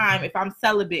waste of time if I'm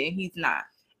celibate and he's not?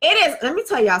 It is. Let me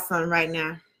tell y'all something right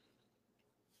now.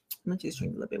 I'm just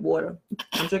drinking a little bit of water.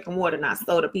 I'm drinking water, not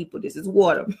soda, people. This is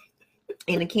water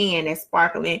in a can that's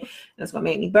sparkling. That's gonna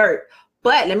make me burp.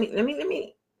 But let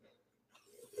me.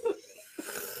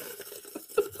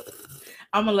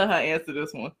 I'm gonna let her answer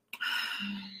this one.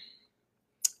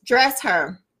 Dress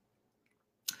her.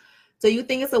 So you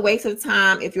think it's a waste of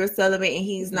time if you're celibate and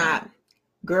he's not?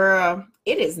 Girl,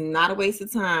 it is not a waste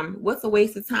of time. What's a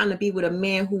waste of time to be with a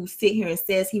man who sit here and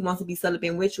says he wants to be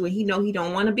celibate with you and he know he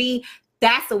don't want to be?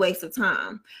 That's a waste of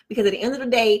time. Because at the end of the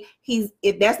day,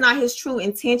 if that's not his true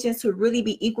intentions to really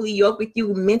be equally yoked with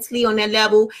you mentally on that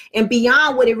level and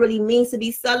beyond what it really means to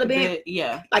be celibate.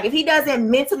 Yeah. Like if he doesn't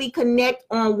mentally connect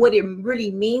on what it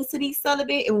really means to be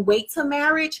celibate and wait till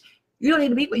marriage, you don't need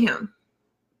to be with him.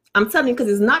 I'm telling you, because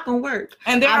it's not going to work.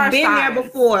 And I've been there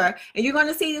before, and you're going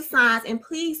to see the signs, and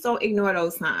please don't ignore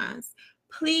those signs.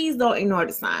 Please don't ignore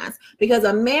the signs, because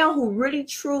a man who really,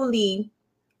 truly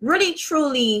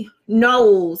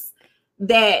knows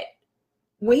that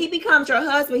when he becomes your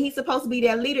husband, he's supposed to be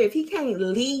that leader. If he can't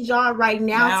lead y'all right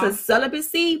now to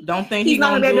celibacy, don't think he's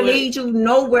not going to be able to lead you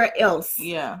nowhere else.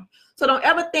 Yeah. So don't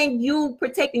ever think you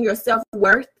protecting your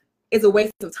self-worth is a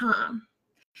waste of time.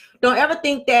 Don't ever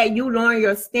think that you lowering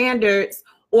your standards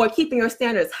or keeping your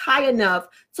standards high enough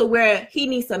to where he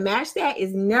needs to match that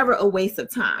is never a waste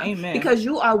of time. Amen. Because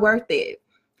you are worth it.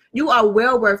 You are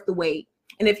well worth the wait.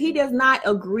 And if he does not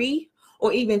agree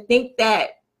or even think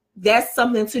that that's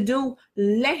something to do,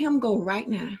 let him go right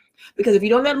now. Because if you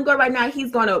don't let him go right now,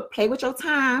 he's going to play with your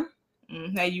time.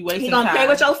 He's going to play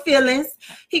with your feelings.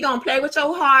 He's going to play with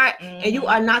your heart. And you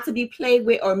are not to be played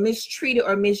with or mistreated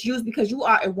or misused, because you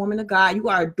are a woman of God. You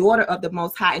are a daughter of the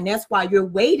Most High. And that's why you're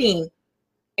waiting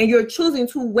and you're choosing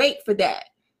to wait for that.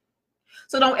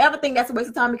 So don't ever think that's a waste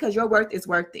of time, because your worth is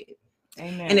worth it.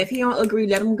 Amen. And if he don't agree,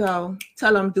 let him go.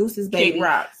 Tell him deuces, baby. Kick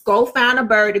rocks. Go find a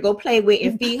bird to go play with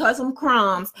and feed her some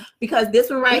crumbs, because this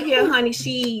one right here, honey,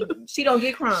 she don't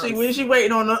get crumbs. She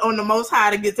waiting on the Most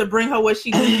High to bring her what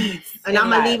she needs. And I'm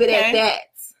gonna leave it at that.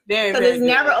 Because it's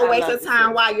never a waste of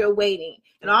time while you're waiting.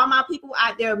 And all my people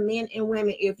out there, men and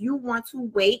women, if you want to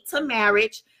wait to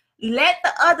marriage, let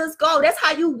the others go. That's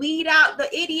how you weed out the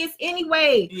idiots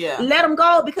anyway. Yeah. Let them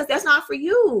go, because that's not for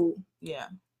you. Yeah.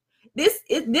 This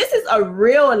is a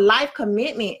real life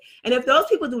commitment. And if those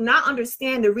people do not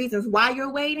understand the reasons why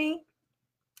you're waiting,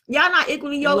 y'all not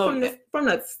equally yoked from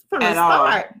the start.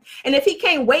 All. And if he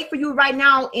can't wait for you right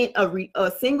now in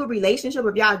a single relationship,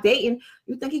 if y'all dating,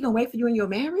 you think he gonna wait for you in your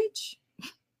marriage?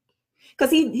 Because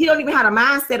he don't even have a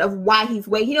mindset of why he's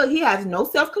waiting. He has no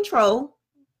self-control.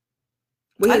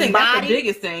 I think that's the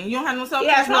biggest thing. You don't have no self-control.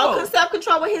 He has no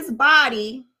self-control with his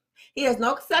body. He has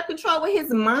no self-control with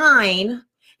his mind.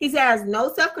 He has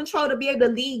no self-control to be able to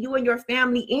lead you and your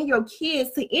family and your kids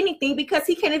to anything, because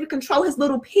he can't even control his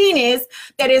little penis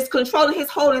that is controlling his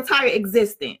whole entire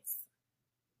existence.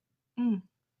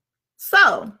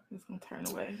 So it's gonna turn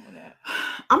away on that.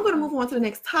 I'm gonna move on to the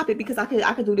next topic, because I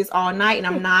could do this all night and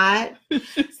I'm not.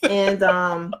 And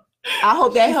I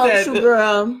hope that helps you,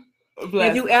 girl.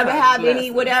 If you ever have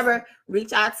any whatever,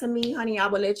 reach out to me, honey. I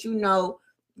will let you know.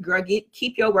 Girl,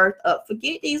 keep your worth up.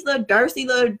 Forget these little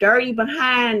dirty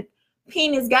behind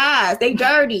penis guys. They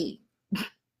dirty.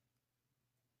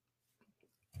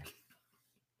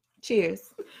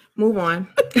 Cheers. Move on.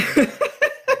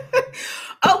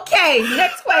 Okay,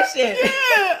 next question.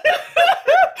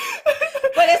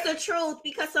 But it's the truth,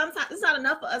 because sometimes it's not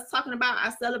enough for us talking about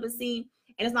our celibacy.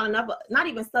 And it's not enough, not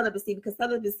even celibacy, because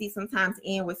celibacy sometimes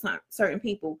ends with certain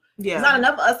people. Yeah. It's not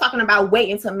enough of us talking about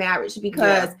waiting to marriage,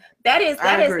 because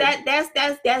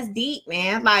that's deep,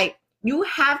 man. Like, you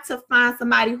have to find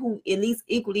somebody who at least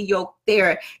equally yoked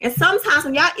there. And sometimes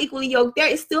when y'all equally yoked there,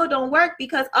 it still don't work,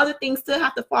 because other things still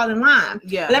have to fall in line.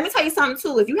 Yeah. But let me tell you something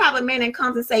too. If you have a man that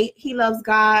comes and say he loves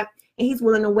God and he's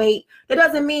willing to wait, that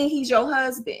doesn't mean he's your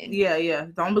husband. Yeah.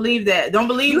 Don't believe that. Don't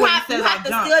believe you have to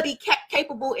still be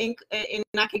capable and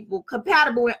not capable,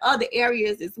 compatible in other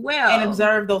areas as well. And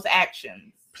observe those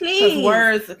actions. Please.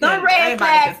 The red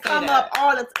flags come up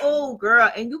all the oh girl,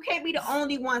 and you can't be the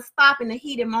only one stopping the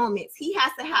heated moments. He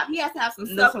has to have some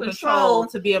self-control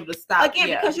to be able to stop.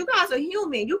 Again, because you guys are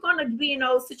human. You're gonna be in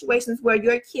those situations where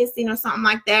you're kissing or something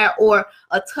like that, or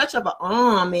a touch of an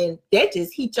arm, and that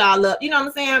just heat y'all up. You know what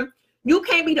I'm saying? You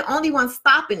can't be the only one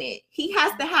stopping it. He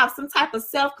has to have some type of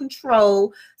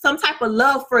self-control, some type of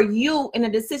love for you in the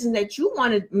decision that you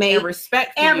want to make.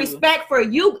 And respect for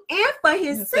you and for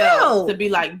himself. To be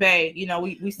like, babe,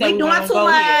 we said we doing too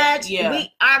much. Yeah.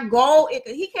 Our goal,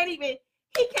 he can't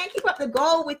keep up the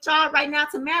goal with y'all right now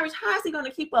to marriage. How is he going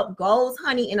to keep up goals,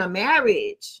 honey, in a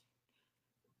marriage?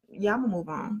 Yeah, I'm going to move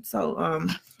on. So,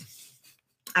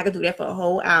 I could do that for a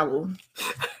whole hour.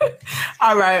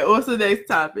 All right. What's the next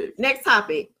topic? Next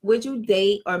topic. Would you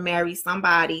date or marry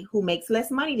somebody who makes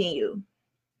less money than you?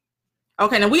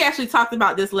 Okay, now we actually talked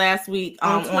about this last week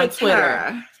on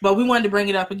Twitter, but we wanted to bring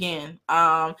it up again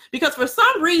because for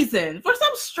some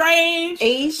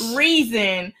strange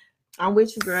reason, I'm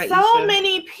with you, girl. So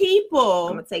many people,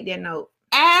 I'm gonna take that note,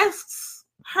 asks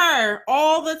her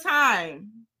all the time.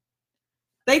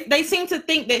 They seem to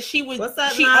think that she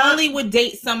only would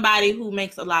date somebody who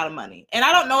makes a lot of money, and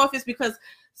I don't know if it's because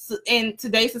in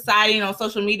today's society and on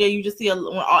social media, you just see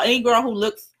any girl who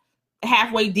looks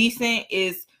halfway decent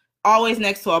is always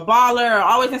next to a baller, or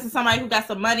always next to somebody who got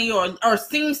some money, or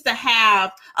seems to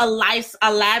have a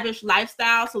lavish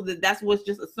lifestyle, so that's what's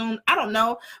just assumed. I don't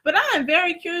know, but I am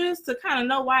very curious to kind of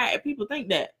know why people think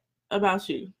that about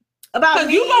you. About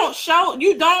me?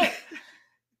 You don't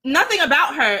nothing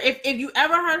about her. If you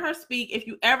ever heard her speak, if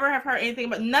you ever have heard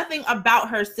anything, but nothing about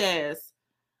her says,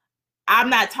 I'm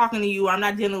not talking to you, I'm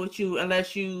not dealing with you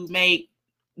unless you make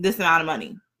this amount of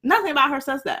money. Nothing about her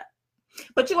says that.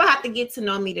 But you will have to get to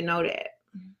know me to know that.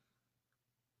 And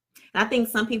I think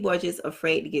some people are just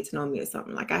afraid to get to know me or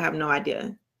something. Like, I have no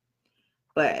idea.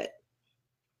 But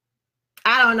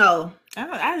I don't know.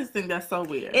 I just think that's so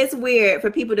weird. It's weird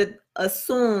for people to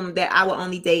assume that I will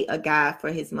only date a guy for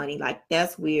his money. Like,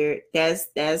 that's weird. That's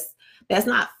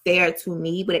not fair to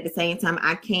me. But at the same time,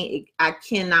 I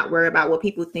cannot worry about what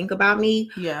people think about me.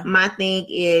 Yeah. My thing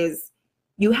is,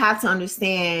 you have to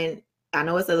understand. I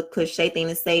know it's a cliche thing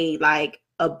to say, like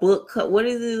a book. What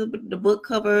is it? The book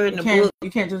cover and the book.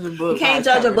 You can't judge a book. You can't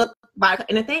judge a book by.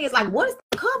 And the thing is, like, what is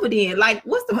the cover then? Like,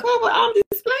 what's the cover I'm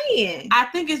displaying? I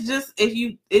think it's just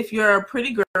if you're a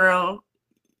pretty girl,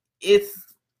 it's,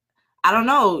 I don't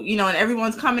know, and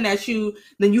everyone's coming at you,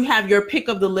 then you have your pick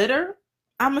of the litter.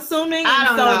 I'm assuming,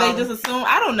 they just assume.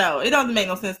 I don't know. It doesn't make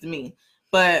no sense to me,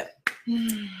 but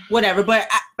whatever. But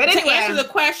anyway, to answer the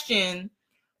question.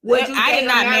 I did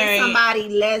not marry somebody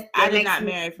less. I did not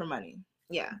marry for money.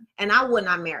 Yeah, and I would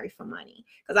not marry for money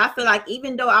because I feel like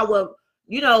even though I would,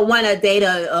 want to date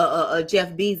a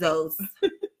Jeff Bezos,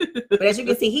 but as you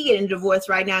can see, he getting divorced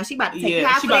right now. She about to take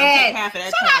half of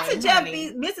that. Shout out to Jeff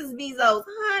Mrs. Bezos,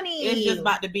 honey. It's just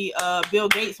about to be Bill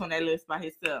Gates when they live by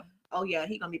himself. Oh yeah,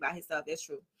 he gonna be by himself. That's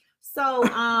true. So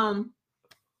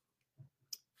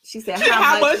She said,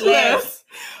 how much less?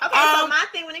 Okay, so my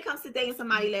thing when it comes to dating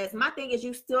somebody less, my thing is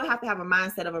you still have to have a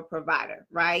mindset of a provider,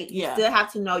 right? Yeah. You still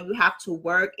have to know you have to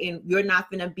work and you're not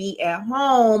going to be at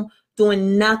home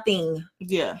doing nothing.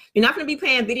 Yeah. You're not going to be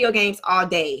playing video games all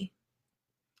day.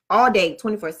 All day,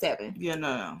 24/7. Yeah,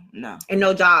 no. And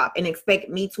no job. And expect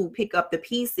me to pick up the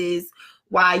pieces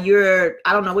while you're,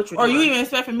 I don't know what you're doing. Or you even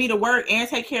expect for me to work and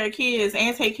take care of kids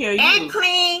and take care of you. And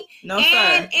clean. No,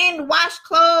 sir. And wash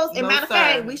clothes. And matter of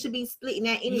fact, we should be splitting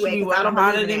that anyway. You should be working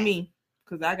harder than me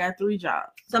because I got 3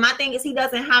 jobs. So my thing is he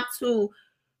doesn't have to,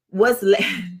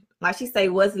 like she say,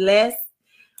 what's less?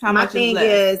 How much thing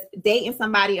is dating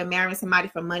somebody or marrying somebody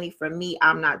for money. For me,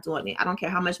 I'm not doing it. I don't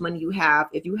care how much money you have.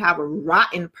 If you have a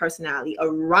rotten personality, a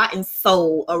rotten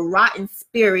soul, a rotten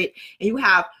spirit, and you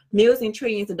have millions and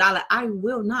trillions of dollars, I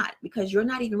will not, because you're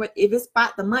not even. If it's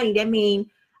about the money, that means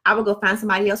I will go find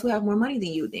somebody else who have more money than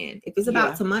you. Then, if it's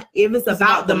about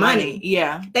the money,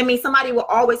 yeah, that means somebody will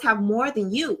always have more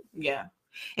than you. Yeah.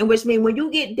 And which means when you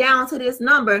get down to this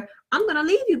number, I'm going to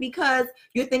leave you because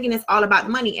you're thinking it's all about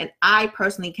money. And I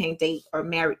personally can't date or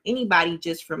marry anybody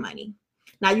just for money.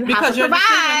 Now you have to your provide.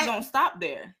 Decisions don't stop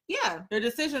there. Yeah. Your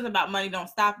decisions about money don't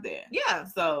stop there. Yeah.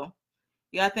 So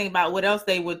you got to think about what else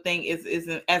they would think is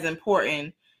as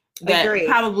important that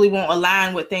probably won't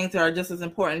align with things that are just as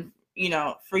important,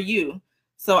 for you.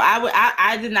 So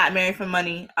I did not marry for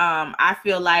money. I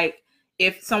feel like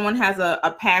if someone has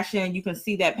a passion, you can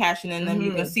see that passion in them. Mm-hmm.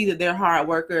 You can see that they're hard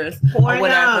workers or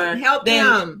whatever. Help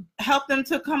them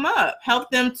to come up. Help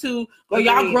them to, or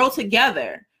y'all grow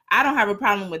together. I don't have a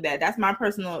problem with that. That's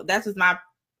just my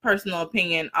personal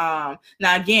opinion. Now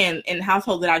again, in the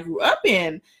household that I grew up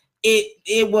in,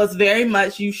 it was very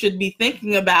much you should be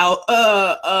thinking about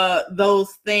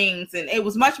those things, and it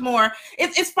was much more.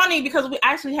 It's funny because we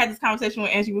actually had this conversation with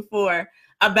Angie before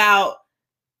about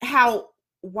how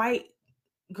white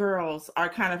girls are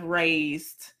kind of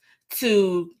raised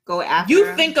to go after.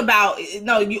 You think about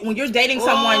when you're dating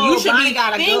someone, you should be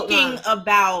thinking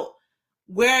about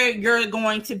where you're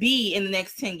going to be in the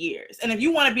next 10 years. And if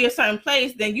you want to be a certain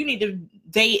place, then you need to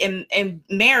date and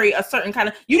marry a certain kind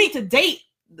of. You need to date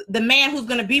the man who's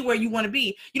going to be where you want to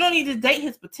be. You don't need to date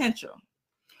his potential.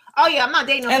 Oh yeah, I'm not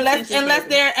dating no unless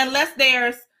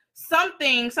there's some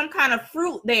kind of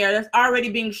fruit there that's already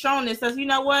being shown that says, you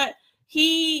know what,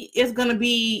 he is going to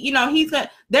be,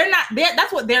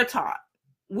 that's what they're taught.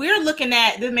 We're looking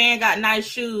at the man got nice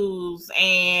shoes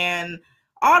and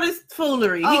all this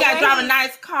foolery. He got to drive a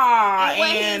nice car,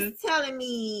 and he's telling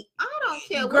me, I don't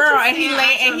care, girl, and he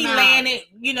laying it,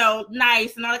 you know,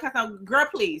 nice and all that kind of stuff. Girl,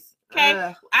 please,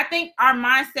 okay. I think our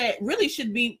mindset really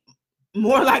should be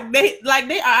more like they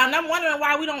are, and I'm wondering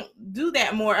why we don't do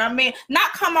that more. I mean,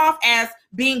 not come off as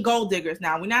being gold diggers.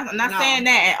 Now, I'm not saying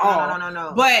that at all.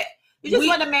 No. But you just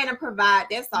want a man to provide.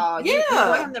 That's all. You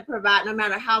want him to provide, no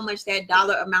matter how much that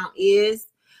dollar amount is.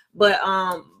 But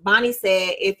Bonnie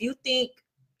said,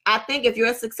 I think if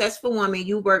you're a successful woman,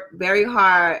 you work very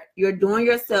hard. You're doing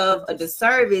yourself a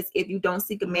disservice if you don't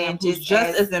seek a man just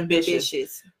as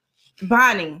ambitious.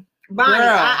 Bonnie,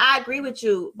 I agree with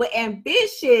you. But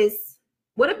ambitious,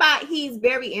 what about he's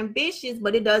very ambitious,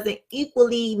 but it doesn't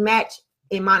equally match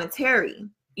in monetary?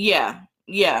 Yeah.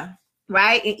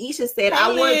 Right? And Isha said,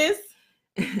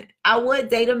 I would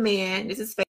date a man. This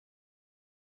is fake.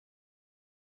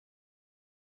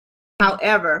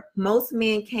 However, most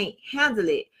men can't handle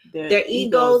it. Their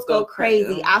egos go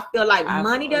crazy. I feel like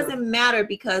money doesn't matter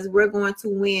because we're going to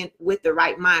win with the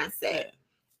right mindset.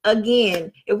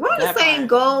 Again, if we're on the same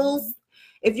goals,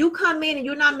 if you come in and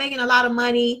you're not making a lot of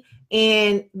money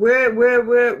and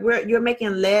you're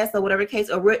making less or whatever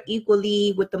case, or we're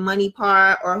equally with the money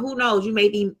part, or who knows, you may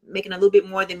be making a little bit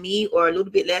more than me or a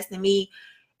little bit less than me.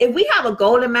 If we have a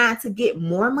goal in mind to get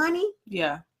more money,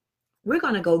 we're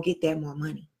going to go get that more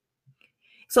money.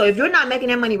 So if you're not making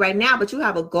that money right now, but you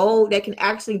have a goal that can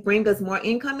actually bring us more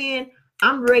income in,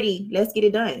 I'm ready. Let's get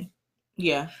it done.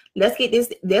 Yeah. Let's get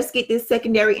this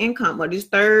secondary income, or this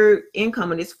third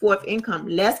income, or this fourth income.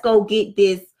 Let's go get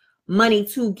this money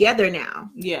together now.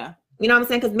 Yeah. You know what I'm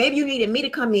saying? Because maybe you needed me to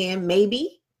come in.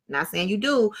 Maybe, not saying you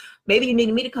do. Maybe you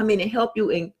needed me to come in and help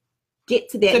you and get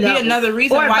to that level. Be another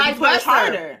reason why you push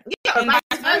harder. Yeah, or vice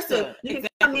versa. You can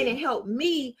come in and help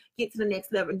me get to the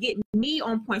next level, get me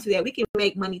on point so that we can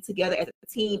make money together as a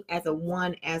team, as a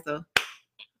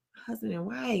husband and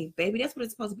wife, baby. That's what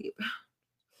it's supposed to be about.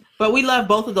 But we love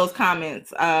both of those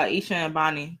comments, Isha and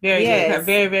Bonnie. Very good.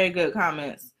 Very, very good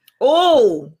comments.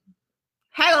 Oh,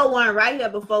 hang on one right here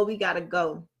before we gotta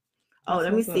go. Oh,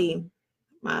 let me see.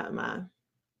 My.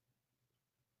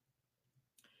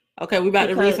 Okay, we're about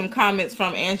to read some comments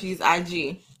from Angie's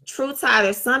IG. True,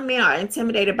 Tyler. Some men are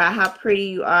intimidated by how pretty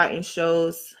you are and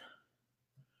shows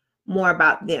more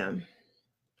about them.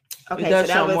 Okay, it does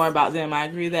show more about them. I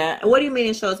agree that. What do you mean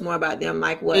it shows more about them?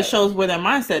 Like what? It shows where their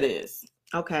mindset is.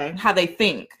 Okay. How they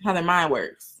think, how their mind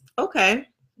works. Okay.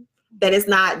 That it's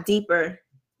not deeper.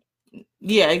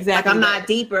 Yeah, exactly. Like I'm not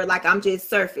deeper, like I'm just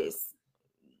surface.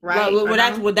 Right?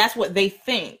 Well, that's what they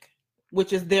think,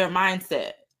 which is their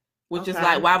mindset. Which is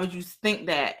like, why would you think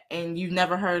that? And you've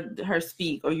never heard her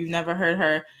speak, or you've never heard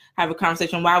her have a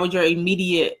conversation. Why would your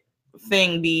immediate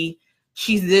thing be,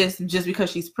 she's this just because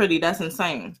she's pretty? That's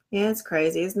insane. Yeah, it's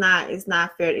crazy. It's not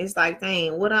fair. It's like,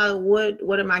 dang, what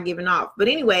am I giving off? But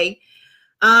anyway,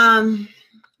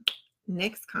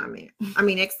 next topic.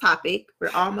 We're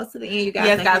almost to the end, you guys.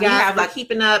 Yes, guys, we have like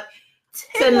keeping up.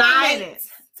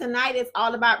 Tonight is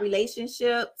all about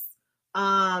relationships.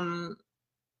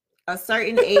 A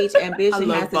certain age, ambition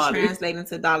has to translate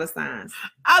into dollar signs.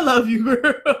 I love you,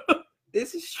 girl.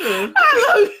 This is true. I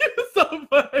love you so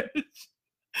much.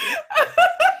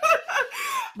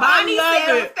 Bonnie said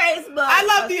on Facebook.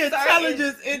 I love the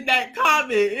intelligence in that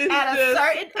comment. It's at a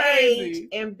certain age,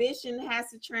 ambition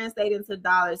has to translate into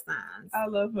dollar signs. I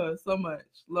love her so much,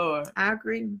 Lord. I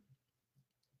agree.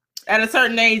 At a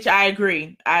certain age, I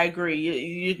agree.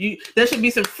 You there should be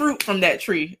some fruit from that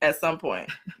tree at some point.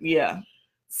 Yeah.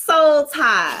 Soul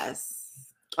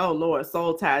ties. Oh Lord,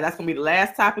 soul ties. That's gonna be the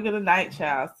last topic of the night,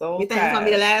 child. Soul ties. You think it's gonna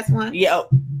be the last one? Yeah.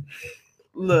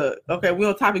 Look, okay, we're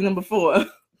on topic number 4.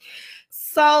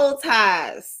 Soul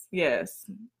ties.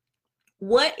 Yes.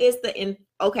 What is the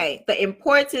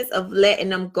importance of letting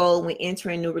them go when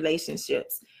entering new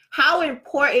relationships? How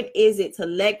important is it to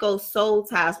let go soul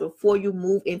ties before you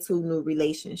move into new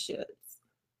relationships?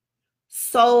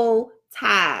 Soul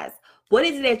ties. What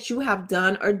is it that you have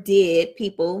done or did,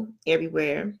 people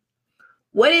everywhere?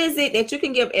 What is it that you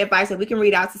can give advice that we can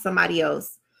read out to somebody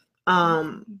else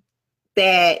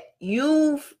that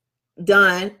you've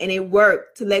done and it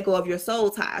worked to let go of your soul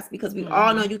ties? Because we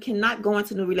all know you cannot go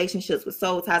into new relationships with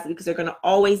soul ties because they're going to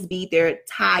always be there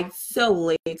tied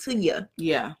solely to you.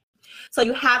 Yeah. So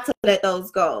you have to let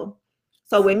those go.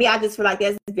 So with me, I just feel like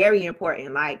that's very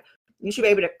important. Like you should be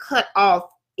able to cut off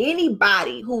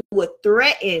anybody who would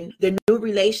threaten the new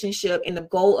relationship and the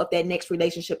goal of that next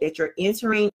relationship that you're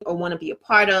entering or want to be a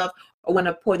part of or want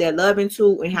to pour their love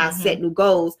into and have set new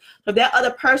goals. So if that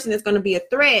other person is going to be a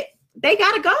threat, they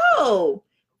got to go.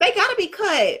 They got to be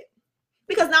cut.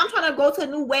 because now I'm trying to go to a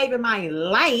new wave in my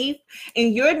life,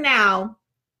 and you're now,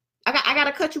 I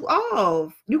gotta cut you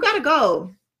off. You gotta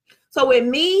go. So with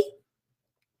me,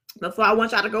 before I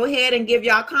want y'all to go ahead and give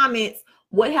y'all comments,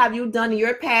 what have you done in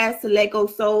your past to let go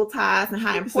soul ties and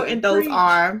how important those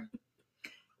are?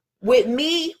 With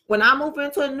me, when I move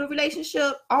into a new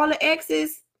relationship, all the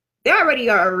exes, they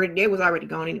was already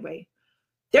gone anyway.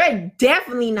 They're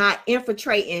definitely not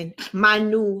infiltrating my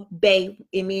new babe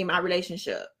in me and my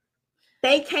relationship.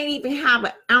 They can't even have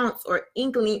an ounce or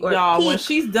inkling or y'all, when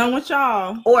she's done with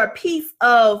y'all, or a piece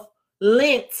of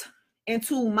lint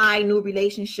into my new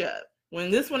relationship.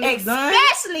 When this one is done,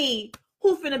 especially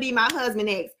who finna be my husband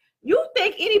next. You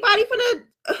think anybody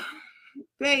finna,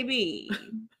 baby?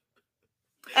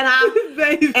 And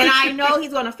I know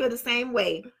he's gonna feel the same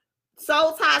way.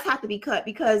 Soul ties have to be cut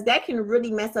because that can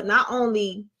really mess up not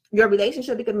only your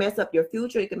relationship, it could mess up your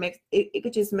future. It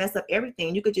could just mess up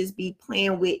everything. You could just be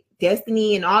playing with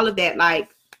destiny and all of that. Like,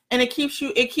 and it keeps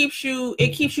you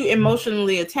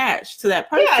emotionally attached to that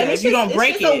person. Yeah, if you don't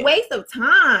break it, it's a waste of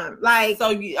time. Like,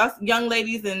 so us young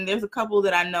ladies, and there's a couple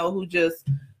that I know who just,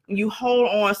 you hold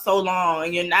on so long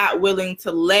and you're not willing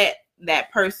to let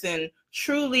that person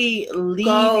truly leave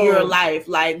your life.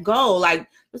 Like, go. Like,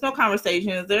 there's no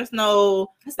conversations. There's no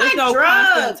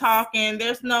constant talking.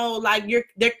 There's no, like,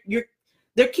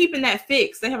 they're keeping that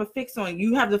fix. They have a fix on you.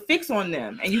 You have the fix on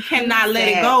them, and you cannot let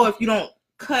it go if you don't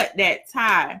cut that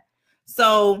tie.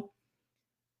 So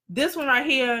this one right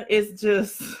here is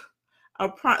just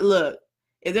look.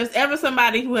 If there's ever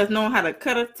somebody who has known how to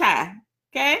cut a tie,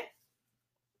 okay?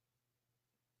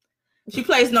 She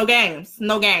plays no games.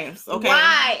 Okay.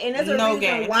 Why? And there's a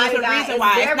reason why. There's a reason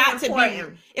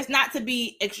why. It's not to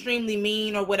be extremely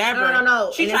mean or whatever.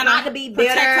 No. She's trying not to be bitter.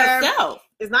 Protect herself.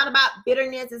 It's not about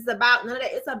bitterness. It's about none of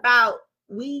that. It's about,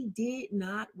 we did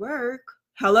not work.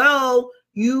 Hello,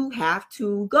 you have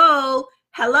to go.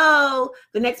 Hello,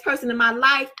 the next person in my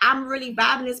life, I'm really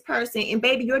vibing this person, and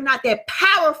baby, you're not that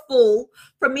powerful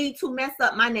for me to mess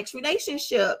up my next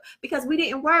relationship because we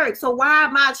didn't work. So why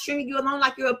am I stringing you along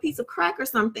like you're a piece of crack or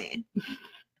something?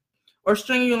 Or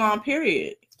stringing you along,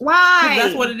 period. Why?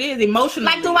 That's what it is, emotionally.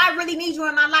 Like, do I really need you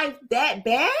in my life that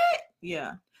bad?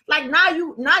 Yeah. Like, now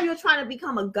you're trying to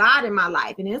become a god in my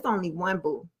life, and there's only one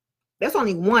boo. There's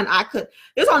only one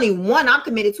I'm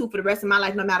committed to for the rest of my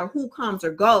life, no matter who comes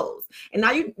or goes. And now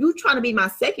you trying to be my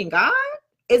second God?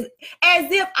 Is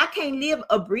as if I can't live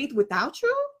or breathe without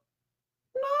you?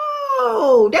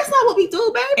 No, that's not what we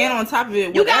do, baby. And on top of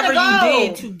it, whatever you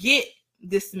did to get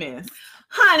dismissed,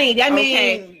 honey, that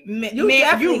means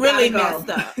you really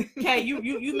messed up. Okay,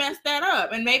 you messed that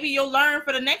up, and maybe you'll learn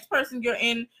for the next person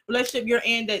relationship you're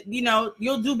in that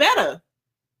you'll do better.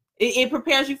 It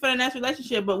prepares you for the next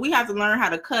relationship, but we have to learn how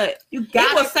to cut. It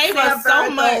will save us so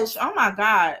much. Oh my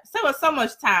God, save us so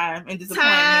much time and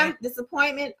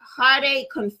disappointment,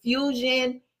 heartache,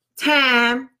 confusion,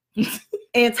 time,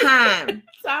 and time.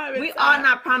 We are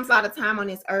not promised all the time on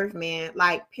this earth, man.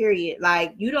 Like, period.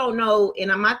 Like, you don't know. And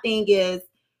my thing is,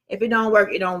 if it don't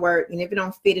work, it don't work, and if it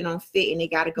don't fit, it don't fit, and it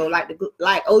gotta go.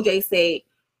 Like OJ said.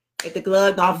 If the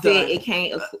glove don't fit, it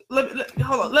can't.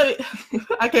 Hold on.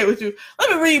 I can't with you. Let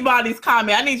me read Bonnie's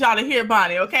comment. I need y'all to hear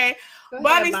Bonnie, okay?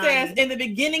 Bonnie says, in the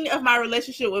beginning of my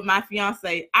relationship with my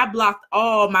fiance, I blocked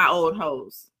all my old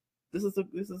hoes. This is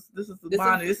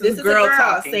Bonnie. This is girl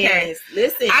talking. Okay?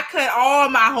 Listen, I cut all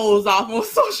my hoes off on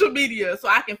social media so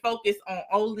I can focus on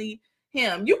only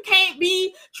him. You can't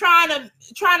be trying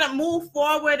to move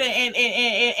forward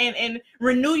and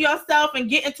renew yourself and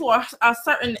get into a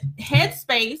certain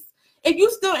headspace if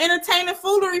you still entertaining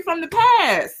foolery from the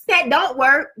past. That don't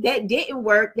work. That didn't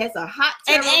work. That's a hot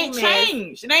terrible It ain't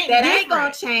changed. It ain't that different. Ain't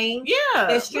gonna change. Yeah.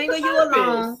 That stringing you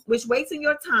along, which wasting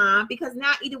your time, because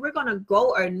now either we're gonna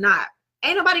go or not.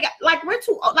 Ain't nobody got, like, we're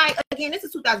too, like, again, this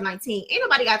is 2019. Ain't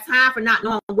nobody got time for not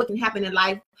knowing what can happen in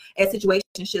life as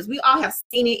situationships. We all have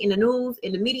seen it in the news,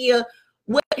 in the media.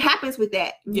 What happens with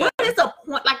that? Yeah. What is the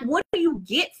point? Like, what do you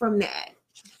get from that?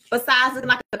 Besides looking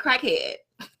like a crackhead.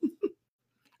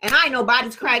 And I ain't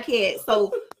nobody's crackhead.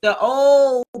 So the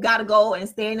old gotta go and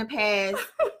stay in the past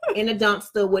in the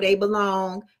dumpster where they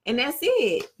belong. And that's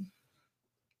it.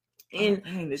 And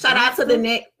shout out to the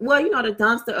next, the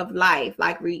dumpster of life.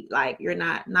 Like you're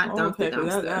not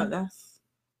dumpster.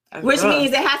 That's which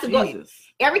means it has to go.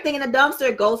 Everything in the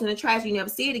dumpster goes in the trash. You never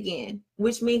see it again.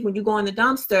 Which means when you go in the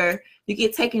dumpster, you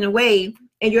get taken away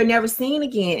and you're never seen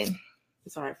again.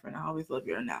 It's all right, friend. I always love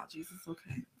your analogies. It's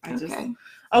okay. Okay.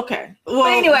 Okay. Well,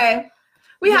 but anyway,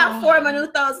 We have 4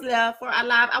 minutos left for our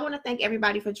live. I want to thank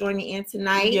everybody for joining in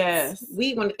tonight. Yes.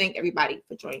 We want to thank everybody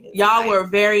for joining us. Y'all were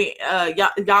very,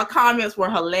 y'all comments were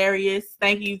hilarious.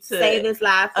 Thank you to save this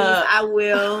live, please. I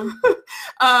will.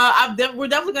 We're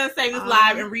definitely going to save this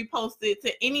live and repost it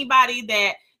to anybody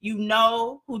that you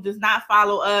know who does not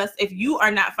follow us. If you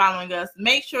are not following us,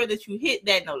 make sure that you hit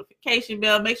that notification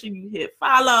bell. Make sure you hit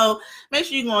follow. Make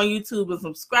sure you go on YouTube and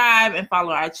subscribe and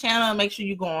follow our channel. Make sure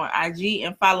you go on IG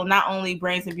and follow not only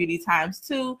Brains and Beauty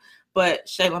 ×2, but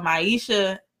Shayla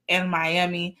Maisha and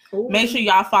Miami. Ooh. Make sure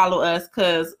y'all follow us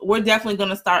because we're definitely going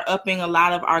to start upping a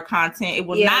lot of our content. It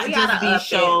will not just be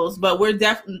shows, but we're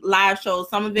definitely live shows.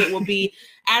 Some of it will be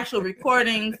actual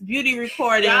recordings, beauty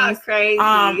recordings,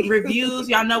 reviews.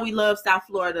 Y'all know we love South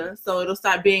Florida, so it'll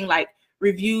start being like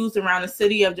reviews around the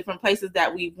city of different places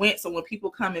that we went. So when people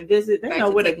come and visit, they know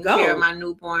where to go. Care of my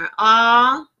newborn.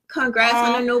 Aw, congrats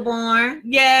on the newborn.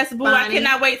 Yes, boo. I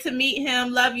cannot wait to meet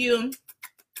him. Love you.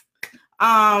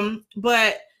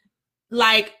 But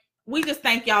like, we just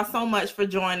thank y'all so much for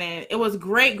joining. It was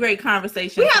great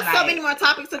conversation. We have so many more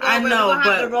topics to go over. We're gonna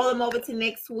have to roll them over to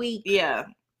next week. Yeah.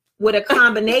 With a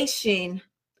combination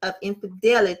of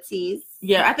infidelities.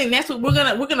 Yeah, I think that's what we're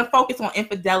gonna focus on,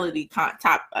 infidelity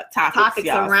topics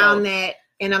around that,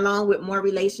 and along with more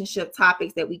relationship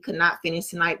topics that we could not finish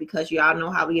tonight because y'all know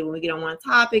how we get when we get on one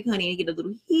topic, honey. It get a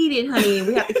little heated, honey, and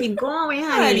we have to keep going,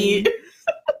 honey.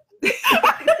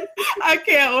 I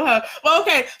can't with her. Well,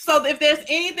 okay. So if there's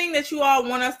anything that you all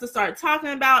want us to start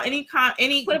talking about, any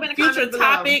future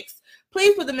topics,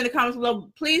 please put them in the comments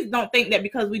below. Please don't think that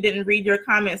because we didn't read your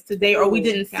comments today or we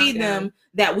didn't see them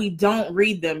that we don't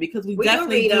read them, because we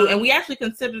definitely do. And we actually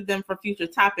consider them for future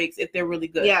topics if they're really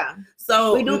good. Yeah.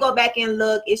 So we do go back and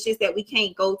look. It's just that we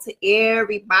can't go to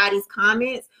everybody's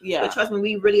comments. Yeah. But trust me,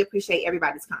 we really appreciate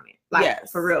everybody's comment. Like,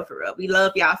 for real. We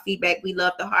love y'all feedback. We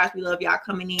love the hearts. We love y'all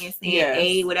coming in, saying,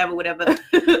 hey, whatever.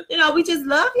 You know, we just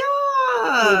love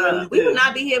y'all. We would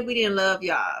not be here if we didn't love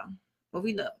y'all. Well,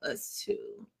 we love us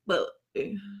too. But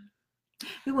we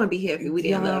wouldn't be here if we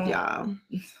didn't love y'all.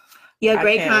 Yeah,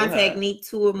 great contact. Need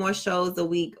 2 or more shows a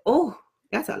week. Oh,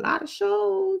 that's a lot of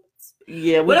shows.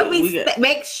 Yeah. What if we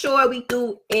make sure we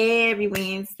do every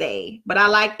Wednesday? But I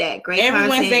like that. Great every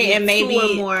content, Wednesday, and maybe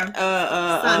 2 or more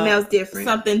something else different.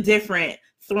 Something different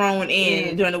thrown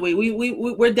in during the week.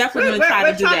 We're definitely going to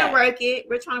try to do that.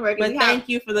 We're trying to work it. But thank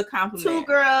you for the compliment. 2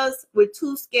 girls with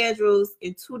 2 schedules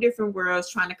in 2 different worlds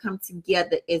trying to come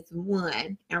together as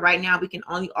one. And right now we can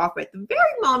only offer at the very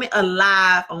moment a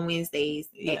live on Wednesdays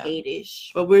at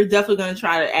 8ish. But we're definitely going to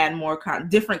try to add more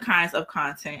different kinds of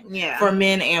content. Yeah. For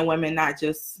men and women, not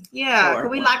just we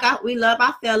love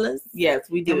our fellas. Yes,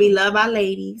 we do. And we love our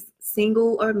ladies,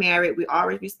 single or married. We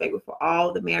always respectful for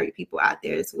all the married people out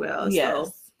there as well. Yes.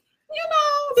 So,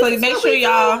 you know, so make sure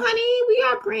y'all, honey, we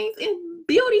are Brains and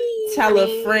Beauty. Tell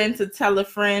a friend to tell a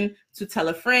friend to tell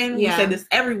a friend. We say this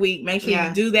every week. Make sure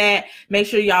you do that. Make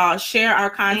sure y'all share our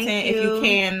content if you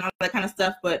can, all that kind of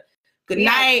stuff. But good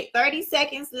night. 30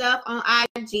 seconds left on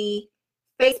IG.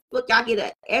 Facebook, y'all get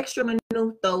an extra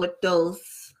minuto with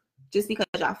those just because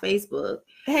y'all Facebook.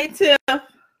 Hey, Tiff.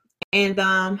 And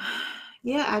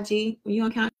IG, you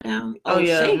on countdown? Oh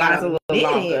yeah, mine's a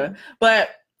little longer. But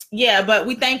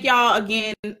we thank y'all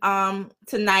again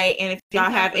tonight. And if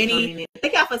y'all have any,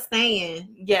 thank y'all for staying.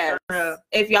 Yes.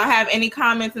 If y'all have any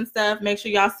comments and stuff, make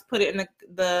sure y'all put it in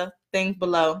the things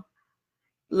below.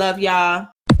 Love y'all.